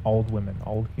cards. Old women,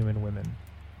 old human women.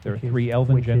 There are 3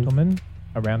 elven gentlemen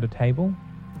around a table,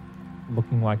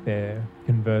 looking like they're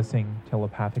conversing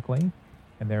telepathically.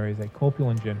 And there is a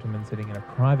corpulent gentleman sitting in a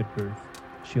private booth,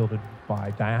 shielded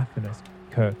by diaphanous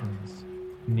curtains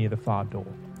near the far door.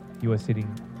 You are sitting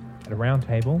at a round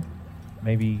table,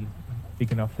 maybe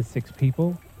big enough for 6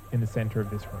 people, in the center of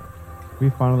this room.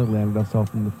 We finally landed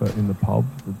ourselves in the pub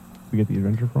that we get the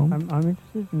adventure from. I'm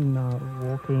interested in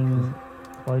walking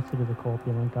closer to the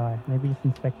corpulent guy. Maybe just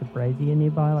inspect a brazier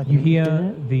nearby. Like You an hear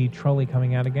internet. the trolley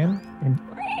coming out again. And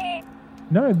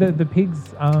No, the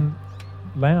pigs aren't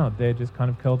loud. They're just kind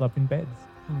of curled up in beds.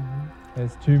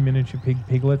 There's 2 miniature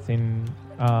piglets in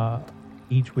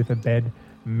each with a bed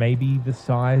maybe the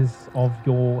size of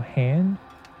your hand,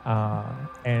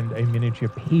 and a miniature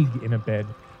pig in a bed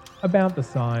about the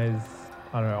size,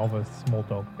 I don't know, of a small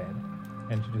dog bed.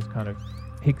 And she just kind of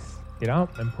picks it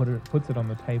up and puts it on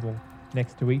the table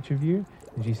next to each of you.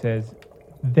 And she says,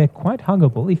 "They're quite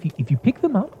huggable. If you pick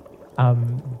them up,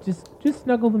 just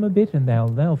snuggle them a bit, and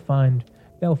they'll find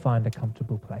a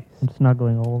comfortable place." I'm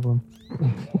snuggling all of them.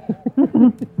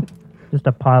 Just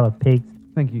a pile of pigs.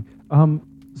 Thank you.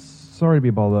 Sorry to be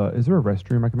a bother. Is there a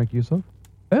restroom I can make use of?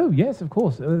 Oh yes, of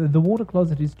course. The water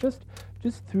closet is just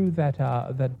through that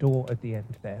door at the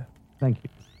end there. Thank you.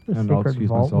 A And I'll secret excuse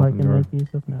vault myself I and can go. make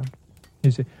use of now.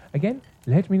 Again,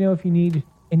 let me know if you need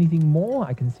anything more.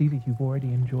 I can see that you've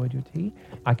already enjoyed your tea.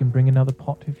 I can bring another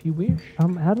pot if you wish. How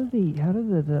do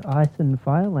the ice and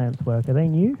fire lamps work? Are they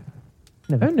new?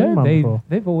 Never Oh seen no, one before.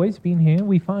 they've always been here.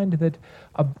 We find that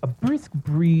a brisk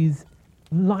breeze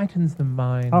lightens the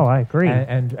mind. Oh, I agree.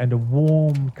 And a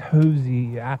warm,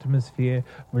 cozy atmosphere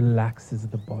relaxes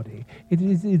the body.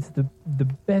 It's the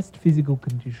best physical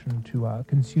condition to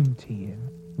consume tea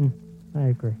in. I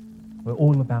agree. We're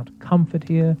all about comfort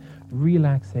here,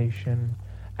 relaxation,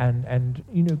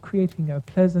 and creating a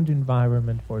pleasant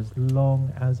environment for as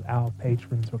long as our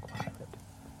patrons require it.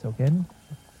 So again,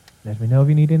 let me know if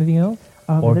you need anything else,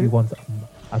 or if you want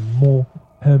a more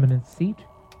permanent seat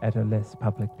at a less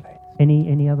public place.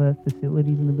 Any other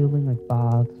facilities in the building, like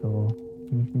baths or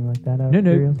anything like that?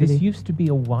 No. This used to be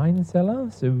a wine cellar,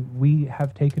 so we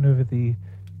have taken over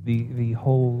the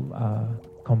whole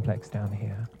complex down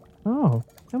here. Oh,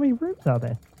 how many rooms are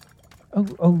there?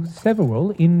 Oh,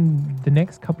 several. In the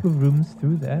next couple of rooms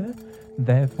through there,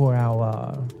 they're for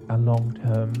our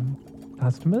long-term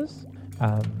customers.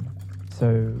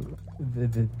 So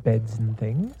the beds and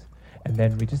things, and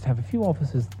then we just have a few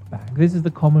offices at the back. This is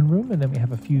the common room, and then we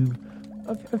have a few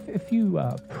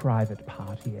private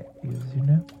party areas.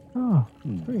 Oh,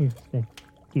 very interesting.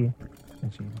 Thank you.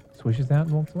 And she swishes out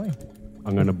and walks away.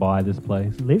 I'm going to buy this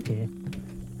place. Live here.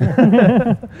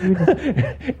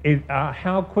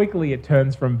 How quickly it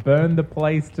turns from burn the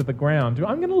place to the ground to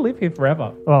I'm going to live here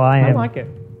forever. Well, I like it.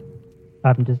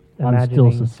 I'm just I'm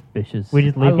imagining. still suspicious. We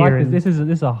just I live like here. this. This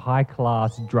is a high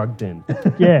class drug den.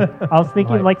 Yeah, I was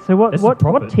thinking so this is what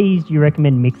profit. teas do you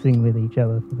recommend mixing with each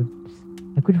other?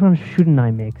 Like which one shouldn't I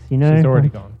mix? She's already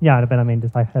gone. Yeah, but I mean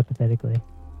just like hypothetically.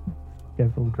 Go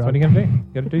full drug. So what are you going to do? You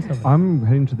got to do something. I'm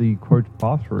heading to the quote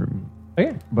bathroom.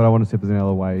 Okay. But I want to see if there's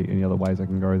any other ways I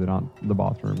can go that aren't the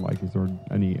bathroom. Like, is there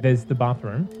any? There's the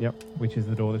bathroom. Yep. Which is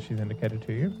the door that she's indicated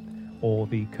to you, or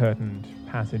the curtained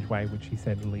passageway, which she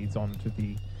said leads on to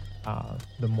the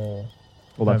more.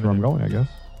 Well, that's where I'm going, I guess.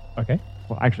 Okay.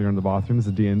 Well, actually, going to the bathroom. This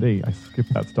is D&D. I skip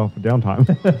that stuff for downtime.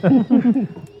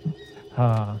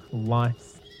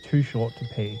 Life's too short to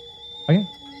pee. Okay.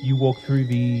 You walk through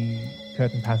the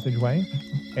curtained passageway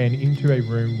and into a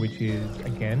room which is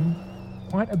again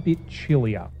quite a bit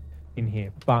chillier in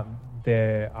here, but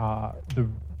there are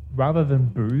rather than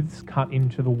booths cut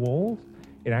into the walls,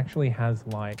 it actually has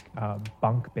like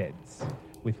bunk beds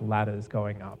with ladders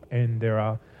going up, and there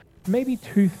are maybe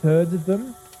 2/3 of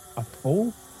them are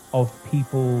full of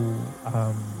people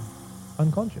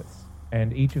unconscious,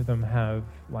 and each of them have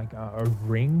like a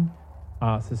ring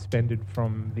suspended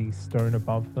from the stone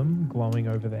above them, glowing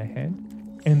over their head,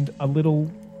 and a little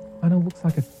kind of looks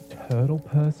like a turtle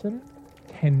person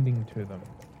tending to them.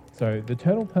 So the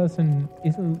turtle person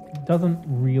doesn't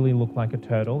really look like a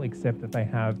turtle, except that they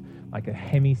have like a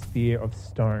hemisphere of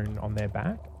stone on their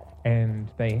back,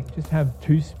 and they just have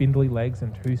 2 spindly legs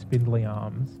and 2 spindly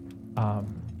arms,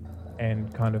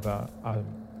 and kind of a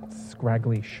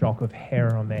scraggly shock of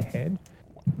hair on their head.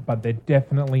 But they're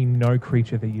definitely no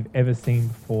creature that you've ever seen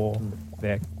before.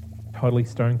 They're totally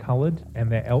stone-coloured,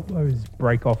 and their elbows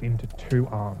break off into 2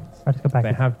 arms. I just got back.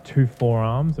 They have 2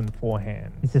 forearms and 4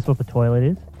 hands. Is this what the toilet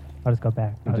is? I just got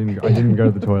back. I didn't go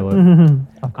to the toilet.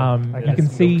 You can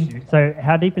see. So,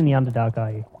 how deep in the Underdark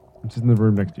are you? I'm just in the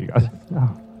room next to you guys.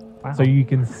 Oh, wow. So you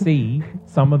can see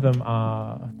some of them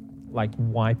are like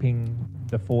wiping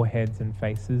the foreheads and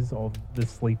faces of the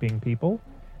sleeping people,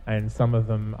 and some of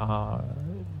them are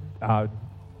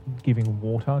giving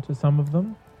water to some of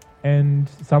them, and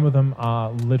some of them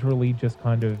are literally just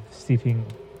kind of sitting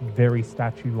very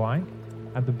statue-like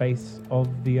at the base of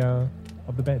the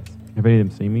beds. Have any of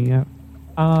them seen me yet?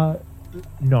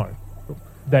 No.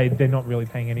 They're not really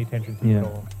paying any attention to you at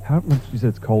all. How much? You said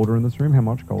it's colder in this room. How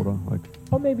much colder? Like,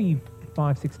 Or maybe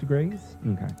 5-6 degrees.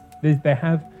 okay. They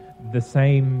have the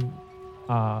same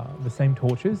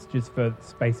torches, just for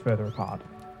space further apart.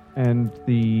 And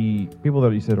the people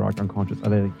that you said are like unconscious, are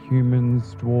they like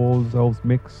humans, dwarves, elves,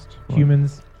 mixed? Like,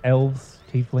 Humans, elves,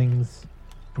 tieflings,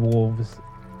 dwarves.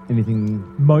 anything?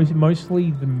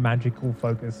 Mostly the magical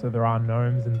focus, so there are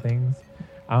gnomes and things.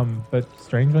 But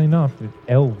strangely enough, the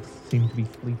elves seem to be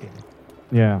sleeping.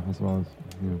 Yeah, that's what I was.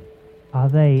 Yeah. Are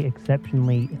they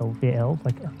exceptionally elfy elves,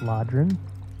 like Eladrin?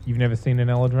 You've never seen an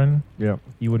Eladrin? Yep.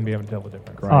 You wouldn't be able to tell the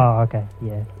difference. Great. Oh, okay,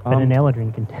 yeah. But an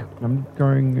Eladrin can tell. I'm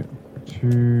going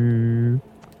to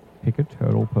pick a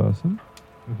turtle person.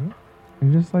 Mm-hmm.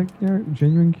 And just like,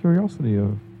 genuine curiosity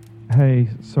of, hey,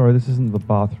 sorry, this isn't the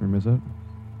bathroom, is it?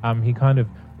 He kind of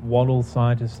waddles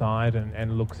side to side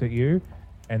and looks at you,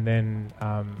 and then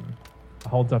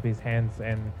holds up his hands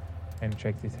and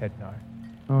shakes his head no.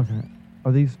 Okay.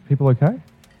 Are these people okay?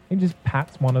 He just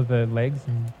pats one of the legs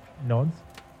and nods.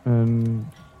 And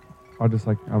I just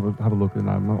like have a look at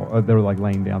them. They were like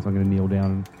laying down, so I'm going to kneel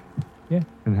down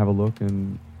and have a look.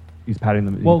 And he's patting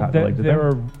them. Well, pat the legs, there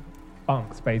are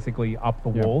bunks basically up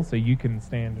the Yeah. wall, so you can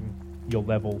stand and you're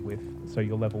level with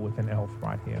an elf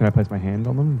right here. Can I place my hand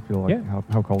on them and feel like Yeah.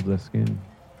 how cold is their skin?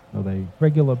 Are they?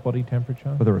 Regular body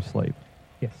temperature. But they're asleep.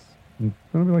 Yes. I'm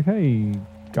going to be like, hey,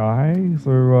 guy.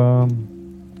 So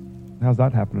how's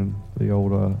that happening? The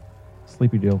old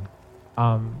sleepy deal.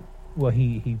 Well,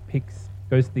 he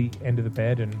goes to the end of the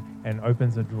bed and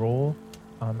opens a drawer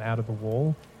out of the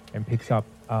wall and picks up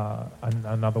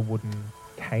another wooden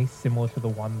case similar to the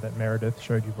one that Meredith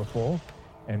showed you before,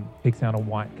 and picks out a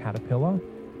white caterpillar.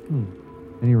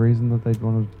 Any reason that they'd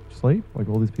want to sleep? Like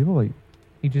all these people? Like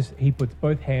He puts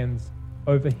both hands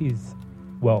over his,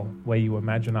 where you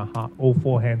imagine a heart, all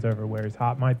four hands over where his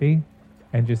heart might be,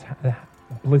 and just a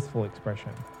blissful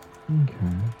expression.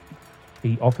 Okay.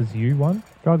 He offers you one.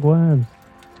 Drug worms.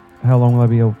 How long will I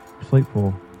be able to sleep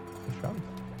for? Sure.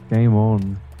 Game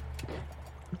on.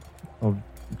 I'll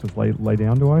just lay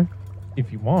down, do I?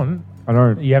 If you want. I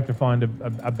don't. You have to find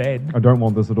a bed. I don't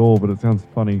want this at all, but it sounds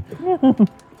funny.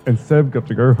 And Seb got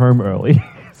to go home early.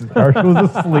 His character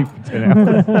was asleep for 10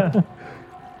 hours.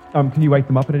 Can you wake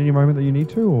them up at any moment that you need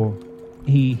to, or?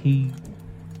 He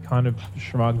kind of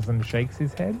shrugs and shakes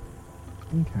his head.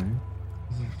 Okay.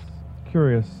 This is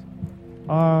curious.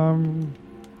 I'll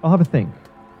have a think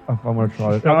if I want to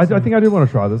try this. I think I do want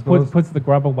to try this. Puts the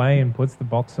grub away and puts the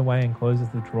box away and closes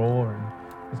the drawer and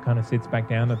just kind of sits back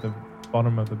down at the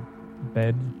bottom of the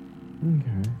bed.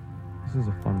 Okay. This is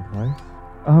a fun place.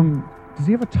 Does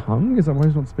he have a tongue? Is that why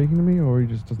he's not speaking to me, or he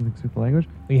just doesn't speak the language?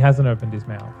 He hasn't opened his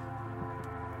mouth.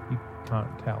 You can't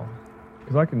tell.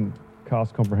 Because I can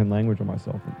cast comprehend language on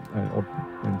myself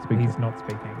and speak. He's not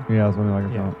speaking. Yeah, that's something like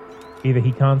I can't. Either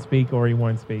he can't speak or he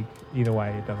won't speak. Either way,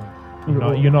 it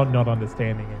doesn't. You're not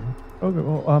understanding him. Okay,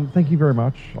 well, thank you very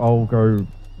much. I'll go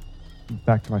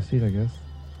back to my seat, I guess,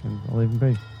 and I'll leave him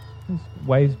be. Just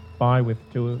waves by with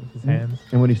two of his hands.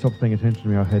 And when he stops paying attention to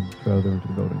me, I'll head further into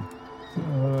the building.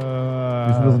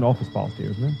 There's an office past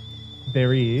here, isn't there?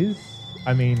 There is.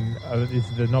 I mean,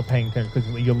 they're not paying attention because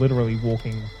you're literally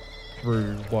walking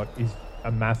through what is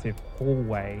a massive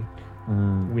hallway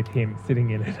with him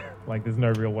sitting in it. Like, there's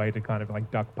no real way to kind of like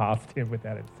duck past him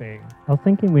without it seeing. I was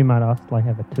thinking we might ask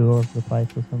have a tour of the place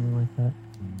or something like that.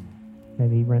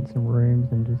 Maybe rent some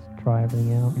rooms and just try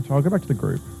everything out. So I'll go back to the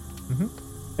group. Mm-hmm.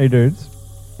 Hey, dudes.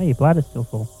 Hey, your bladder's still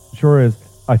full. Sure is.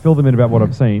 I fill them in about what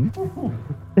I've seen.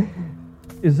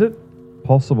 Is it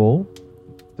possible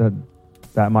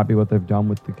that might be what they've done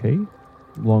with the key?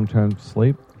 Long-term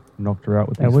sleep, knocked her out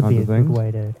with these kinds of things? That would be a good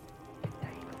way to...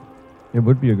 It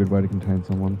would be a good way to contain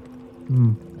someone.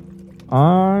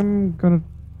 I'm going to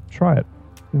try it,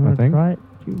 You want to try it?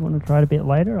 Do you want to try it a bit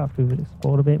later after we've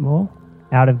explored a bit more?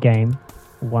 Out of game,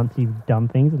 once you've done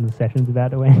things and the session's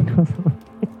about to end or something.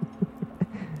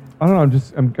 I don't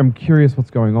know, I'm curious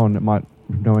what's going on.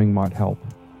 Knowing might help.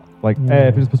 Like,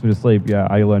 if it just puts me to sleep,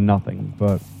 I learn nothing,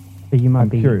 but you might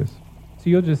be curious. So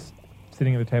you're just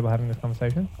sitting at the table having this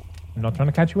conversation? I'm not trying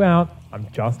to catch you out. I'm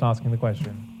just asking the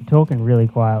question. You're talking really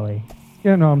quietly.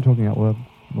 Yeah, no, I'm talking out loud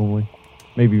normally.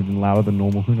 Maybe even louder than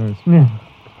normal, who knows? Yeah.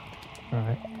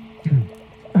 Alright.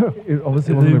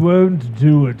 Obviously they won't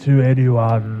do it to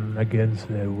anyone against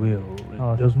their will.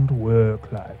 It doesn't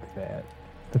work like that.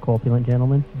 The corpulent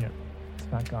gentleman? Yeah. It's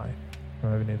that guy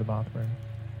from over near the bathroom.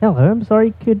 Hello, I'm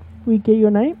sorry, could we get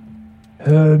your name?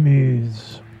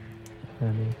 Hermes.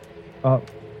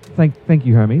 Thank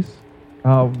you, Hermes.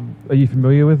 Are you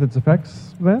familiar with its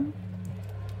effects then?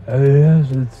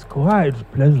 Yes, it's quite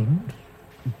pleasant.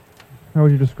 How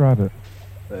would you describe it?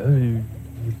 You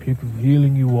pick the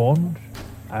feeling you want.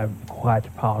 I'm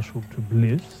quite partial to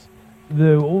bliss,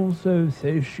 though also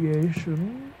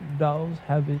satiation does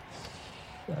have its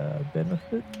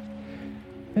benefits.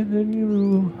 And then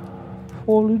you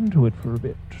fall into it for a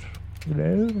bit. You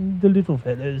know, the little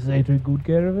fellows, they take good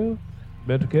care of her.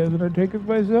 Better care than I take of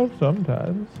myself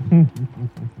sometimes.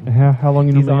 How long?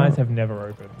 His eyes have never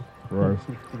opened. Gross.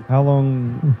 How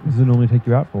long does it normally take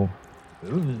you out for?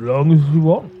 As long as you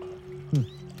want.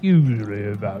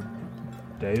 Usually about a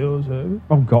day or so.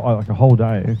 Oh God, like a whole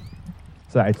day.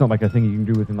 So it's not like a thing you can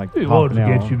do within like You half want an to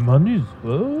hour. get your money's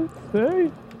worth, eh?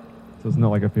 So it's not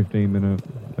like a 15-minute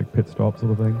like pit stop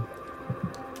sort of thing.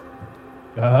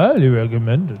 I highly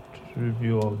recommend it if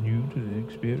you're new to the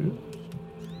experience.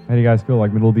 How do you guys feel?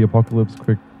 Like middle of the apocalypse,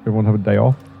 quick, everyone have a day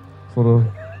off? Sort of.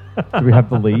 Do we have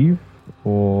to leave,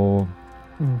 or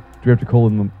do we have to call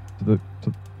in to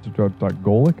like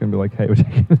Gorlick and be like, "Hey, we're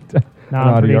taking a day"? No,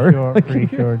 I'm pretty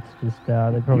sure it's just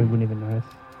they probably wouldn't even notice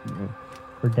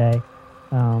for a day.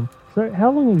 So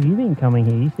how long have you been coming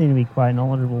here? You seem to be quite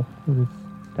knowledgeable with this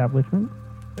establishment.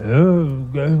 Oh,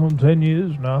 going on 10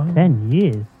 years now. 10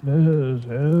 years?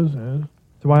 Yes.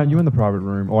 So why aren't you in the private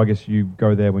room? Or I guess you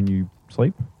go there when you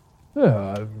sleep?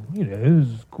 Yeah,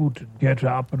 it's good to get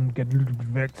up and get a little bit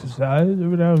of exercise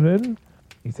every now and then.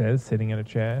 He says, sitting in a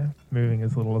chair, moving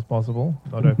as little as possible,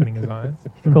 not opening his eyes.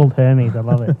 It's called Hermes. I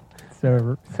love it.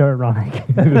 So ironic.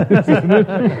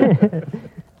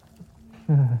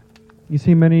 You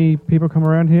see many people come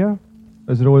around here?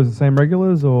 Is it always the same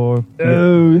regulars, or?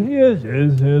 Oh, yes.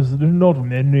 There's not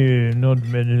many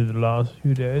the last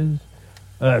few days.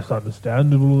 That's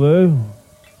understandable, though.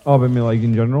 Oh, but I mean, like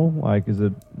in general, like, is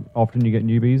it often you get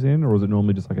newbies in, or is it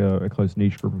normally just like a close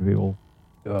niche group of people?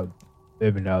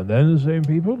 Every now and then, the same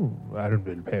people. I don't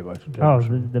really pay much attention. Oh,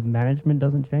 the management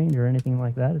doesn't change or anything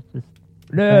like that? It's just...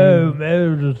 No,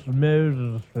 Meredith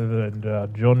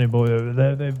and Johnny Boy over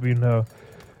there, they've been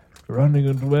running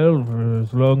it well for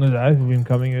as long as I've been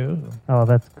coming here. Oh,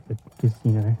 that's good. Just,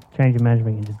 change of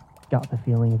management and just gut the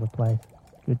feeling of a place.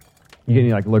 Good. You get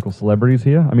any like local celebrities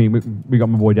here? I mean, we got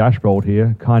my boy Dashbold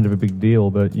here, kind of a big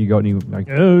deal, but you got any like?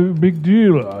 Oh, big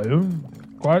deal, I am.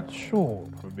 Quite short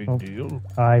for a big deal.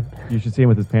 You should see him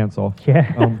with his pants off.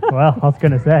 Yeah. Well, I was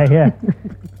going to say, yeah.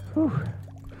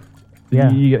 Yeah.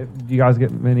 Do you guys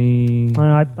get many?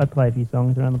 I play a few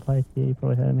songs around the place. Yeah, you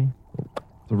probably heard me.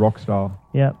 It's a rock star.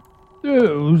 Yep.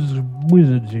 Those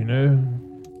wizards,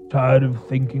 tired of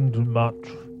thinking too much.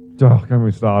 Oh, get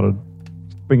me started.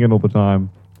 Thinking all the time.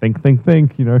 Think.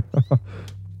 A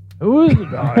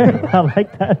wizard, are you? I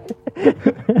like that.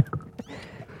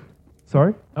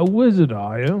 Sorry? A wizard,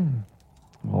 are you?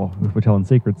 Oh, if we're telling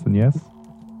secrets, then yes.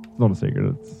 It's not a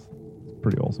secret. It's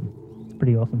pretty awesome. It's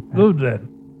pretty awesome. Good then.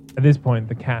 At this point,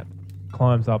 the cat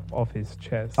climbs up off his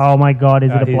chest. Oh my god,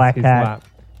 is it a black his cat? lap.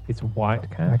 It's a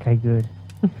white cat. Okay, good.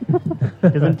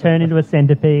 Doesn't turn into a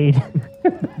centipede.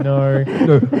 No,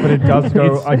 but it does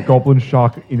go a goblin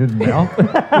shark in its mouth.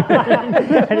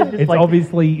 It's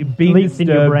obviously been leaps in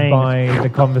your disturbed brain. by the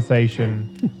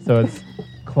conversation, so it's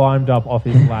climbed up off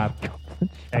his lap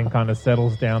and kind of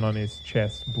settles down on his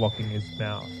chest, blocking his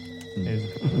mouth.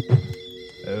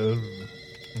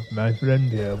 My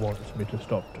friend here wants me to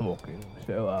stop talking,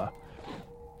 so,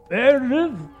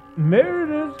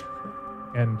 Meredith.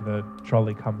 And the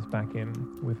trolley comes back in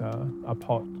with a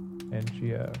pot, and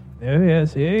she, Oh,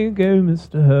 yes, here you go,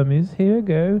 Mr. Hermes, here you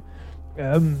go.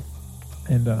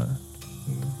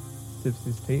 he sips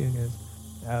his tea and goes,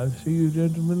 I'll see you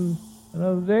gentlemen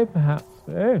another day, perhaps,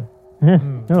 eh?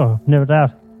 Oh, no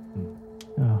doubt.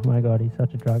 Oh my god, he's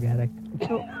such a drug addict.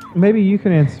 Maybe you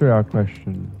can answer our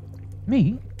question.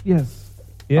 Me? Yes.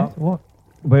 Yeah? What?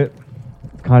 But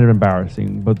it's kind of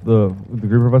embarrassing, but the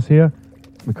group of us here,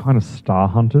 we're kind of star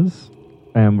hunters,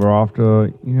 and we're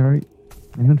after,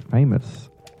 anyone famous.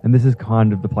 And this is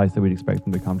kind of the place that we'd expect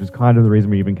them to come, which is kind of the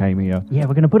reason we even came here. Yeah,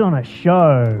 we're going to put on a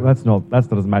show. That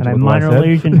doesn't match And what I minor said.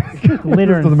 illusion,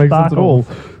 glitter and doesn't make sense at all.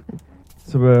 sparkles.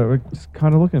 So we're just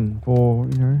kind of looking for,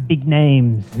 Big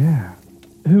names. Yeah.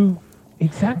 Who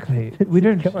exactly? We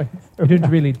don't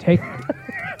really take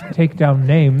down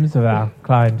names of our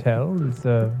clientele. It's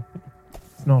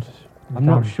not. I'm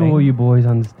not sure you boys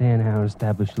understand how an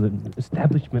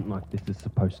establishment like this is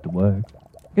supposed to work.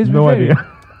 No idea.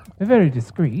 They're very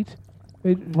discreet.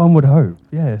 One would hope,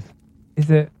 yes. Is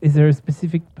there a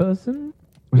specific person?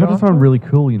 We have to you're sound after? really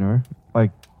cool,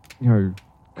 like,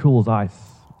 cool as ice,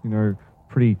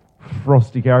 pretty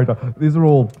frosty character. These are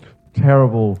all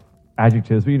terrible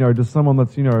adjectives, but just someone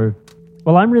that's,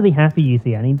 Well, I'm really happy you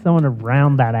see. I need someone to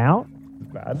round that out.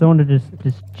 Someone to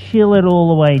just chill it all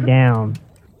the way down.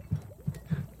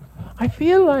 I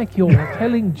feel like you're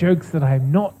telling jokes that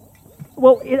I'm not.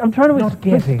 Well, I'm trying to Not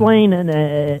getting. explain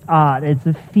an art. It's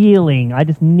a feeling. I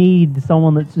just need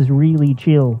someone that's just really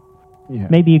chill. Yeah.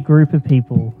 Maybe a group of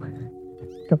people.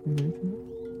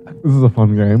 This is a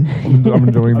fun game. I'm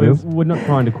enjoying this. We're not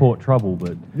trying to court trouble,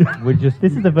 but we're just...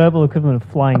 This is the verbal equivalent of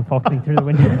flying foxing through the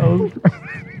window.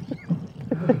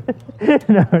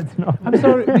 No, it's not. I'm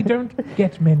sorry, we don't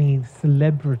get many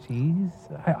celebrities.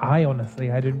 I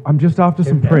honestly, I don't. I'm just after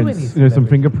some Don't know any prints, some celebrities.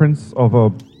 fingerprints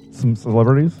of some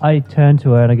celebrities. I turn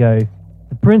to her and I go,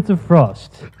 "The Prince of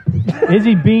Frost. Has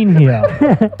he been here?"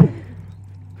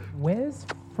 Where's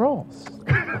Frost?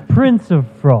 Prince of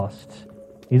Frost.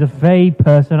 He's a fey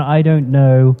person I don't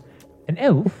know. An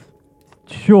elf?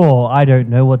 Sure, I don't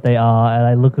know what they are, and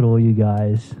I look at all you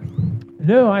guys.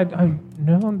 No, I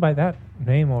no one by that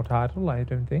name or title. I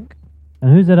don't think.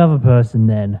 And who's that other person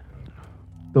then?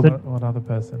 What other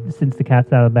person? Since the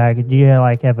cat's out of the bag, do you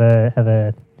have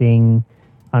a thing?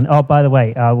 And by the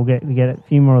way, we get a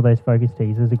few more of those focus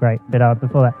teas. It was a great bit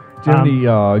before that. Do you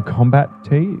have any combat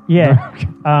tea? Yeah.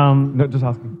 No, just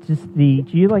asking.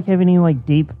 Do you have any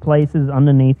deep places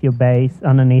underneath your base,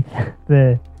 underneath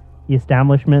the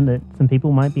establishment that some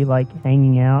people might be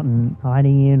hanging out and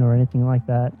hiding in or anything like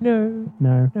that? No.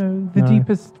 No. The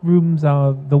deepest rooms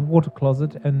are the water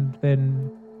closet and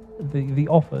then the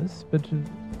office, but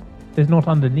there's not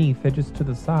underneath. They're just to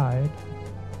the side.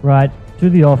 Right, to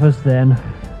the office then.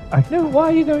 No, why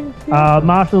are you going to...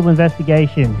 Marshal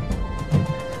investigation.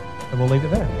 And we'll leave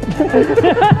it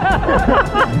there.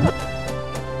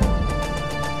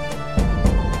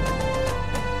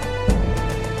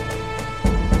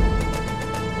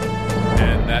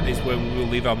 And that is where we will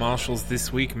leave our marshals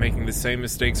this week, making the same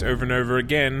mistakes over and over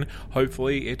again.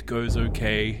 Hopefully it goes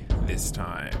okay this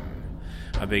time.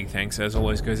 A big thanks, as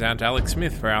always, goes out to Alex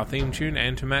Smith for our theme tune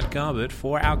and to Matt Garbett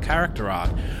for our character art.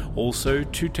 Also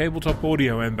to Tabletop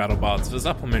Audio and BattleBards for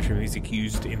supplementary music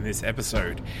used in this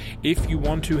episode. If you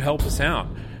want to help us out,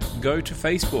 go to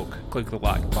Facebook, click the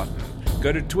like button.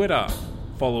 Go to Twitter,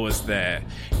 follow us there.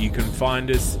 You can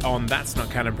find us on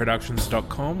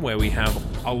that'snotcanonproductions.com, where we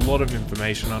have a lot of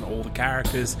information on all the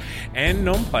characters and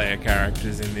non-player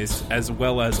characters in this, as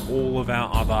well as all of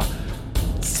our other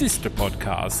sister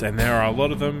podcasts, and there are a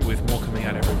lot of them, with more coming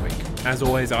out every week. As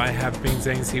always, I have been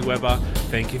Zane C. Weber.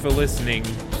 Thank you for listening,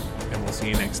 and we'll see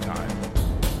you next time.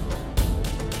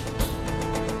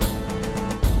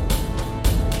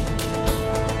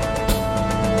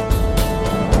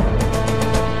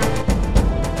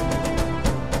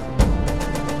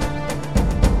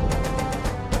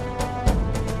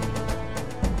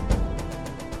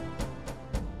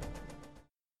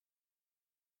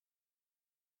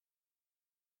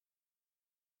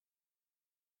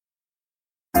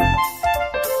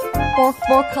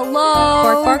 Bork, hello.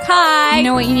 Bork, bork, hi. You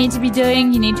know what you need to be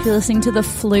doing? You need to be listening to the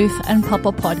Floof and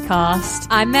Papa podcast.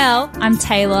 I'm Mel. I'm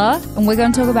Taylor, and we're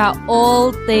going to talk about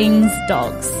all things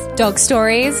dogs. Dog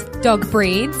stories, dog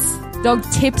breeds, Dog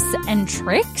tips and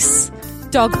tricks.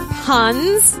 dog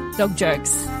puns, Dog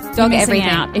jokes. dog You're missing everything.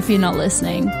 out if you're not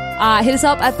listening. Hit us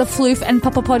up at the Floof and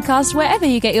Papa podcast, wherever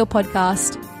you get your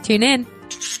podcast. Tune in.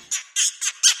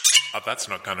 That's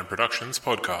Not Canon Productions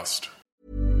podcast.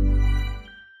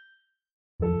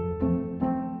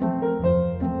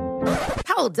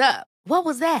 Hold up. What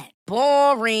was that?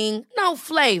 Boring. No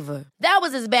flavor. That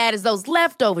was as bad as those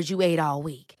leftovers you ate all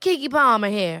week. Keke Palmer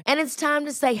here. And it's time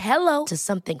to say hello to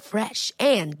something fresh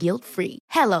and guilt-free.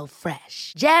 Hello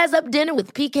Fresh. Jazz up dinner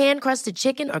with pecan-crusted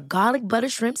chicken or garlic butter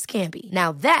shrimp scampi.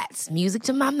 Now that's music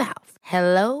to my mouth.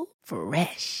 Hello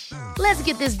Fresh. Let's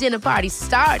get this dinner party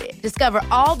started. Discover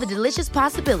all the delicious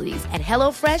possibilities at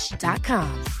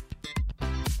HelloFresh.com.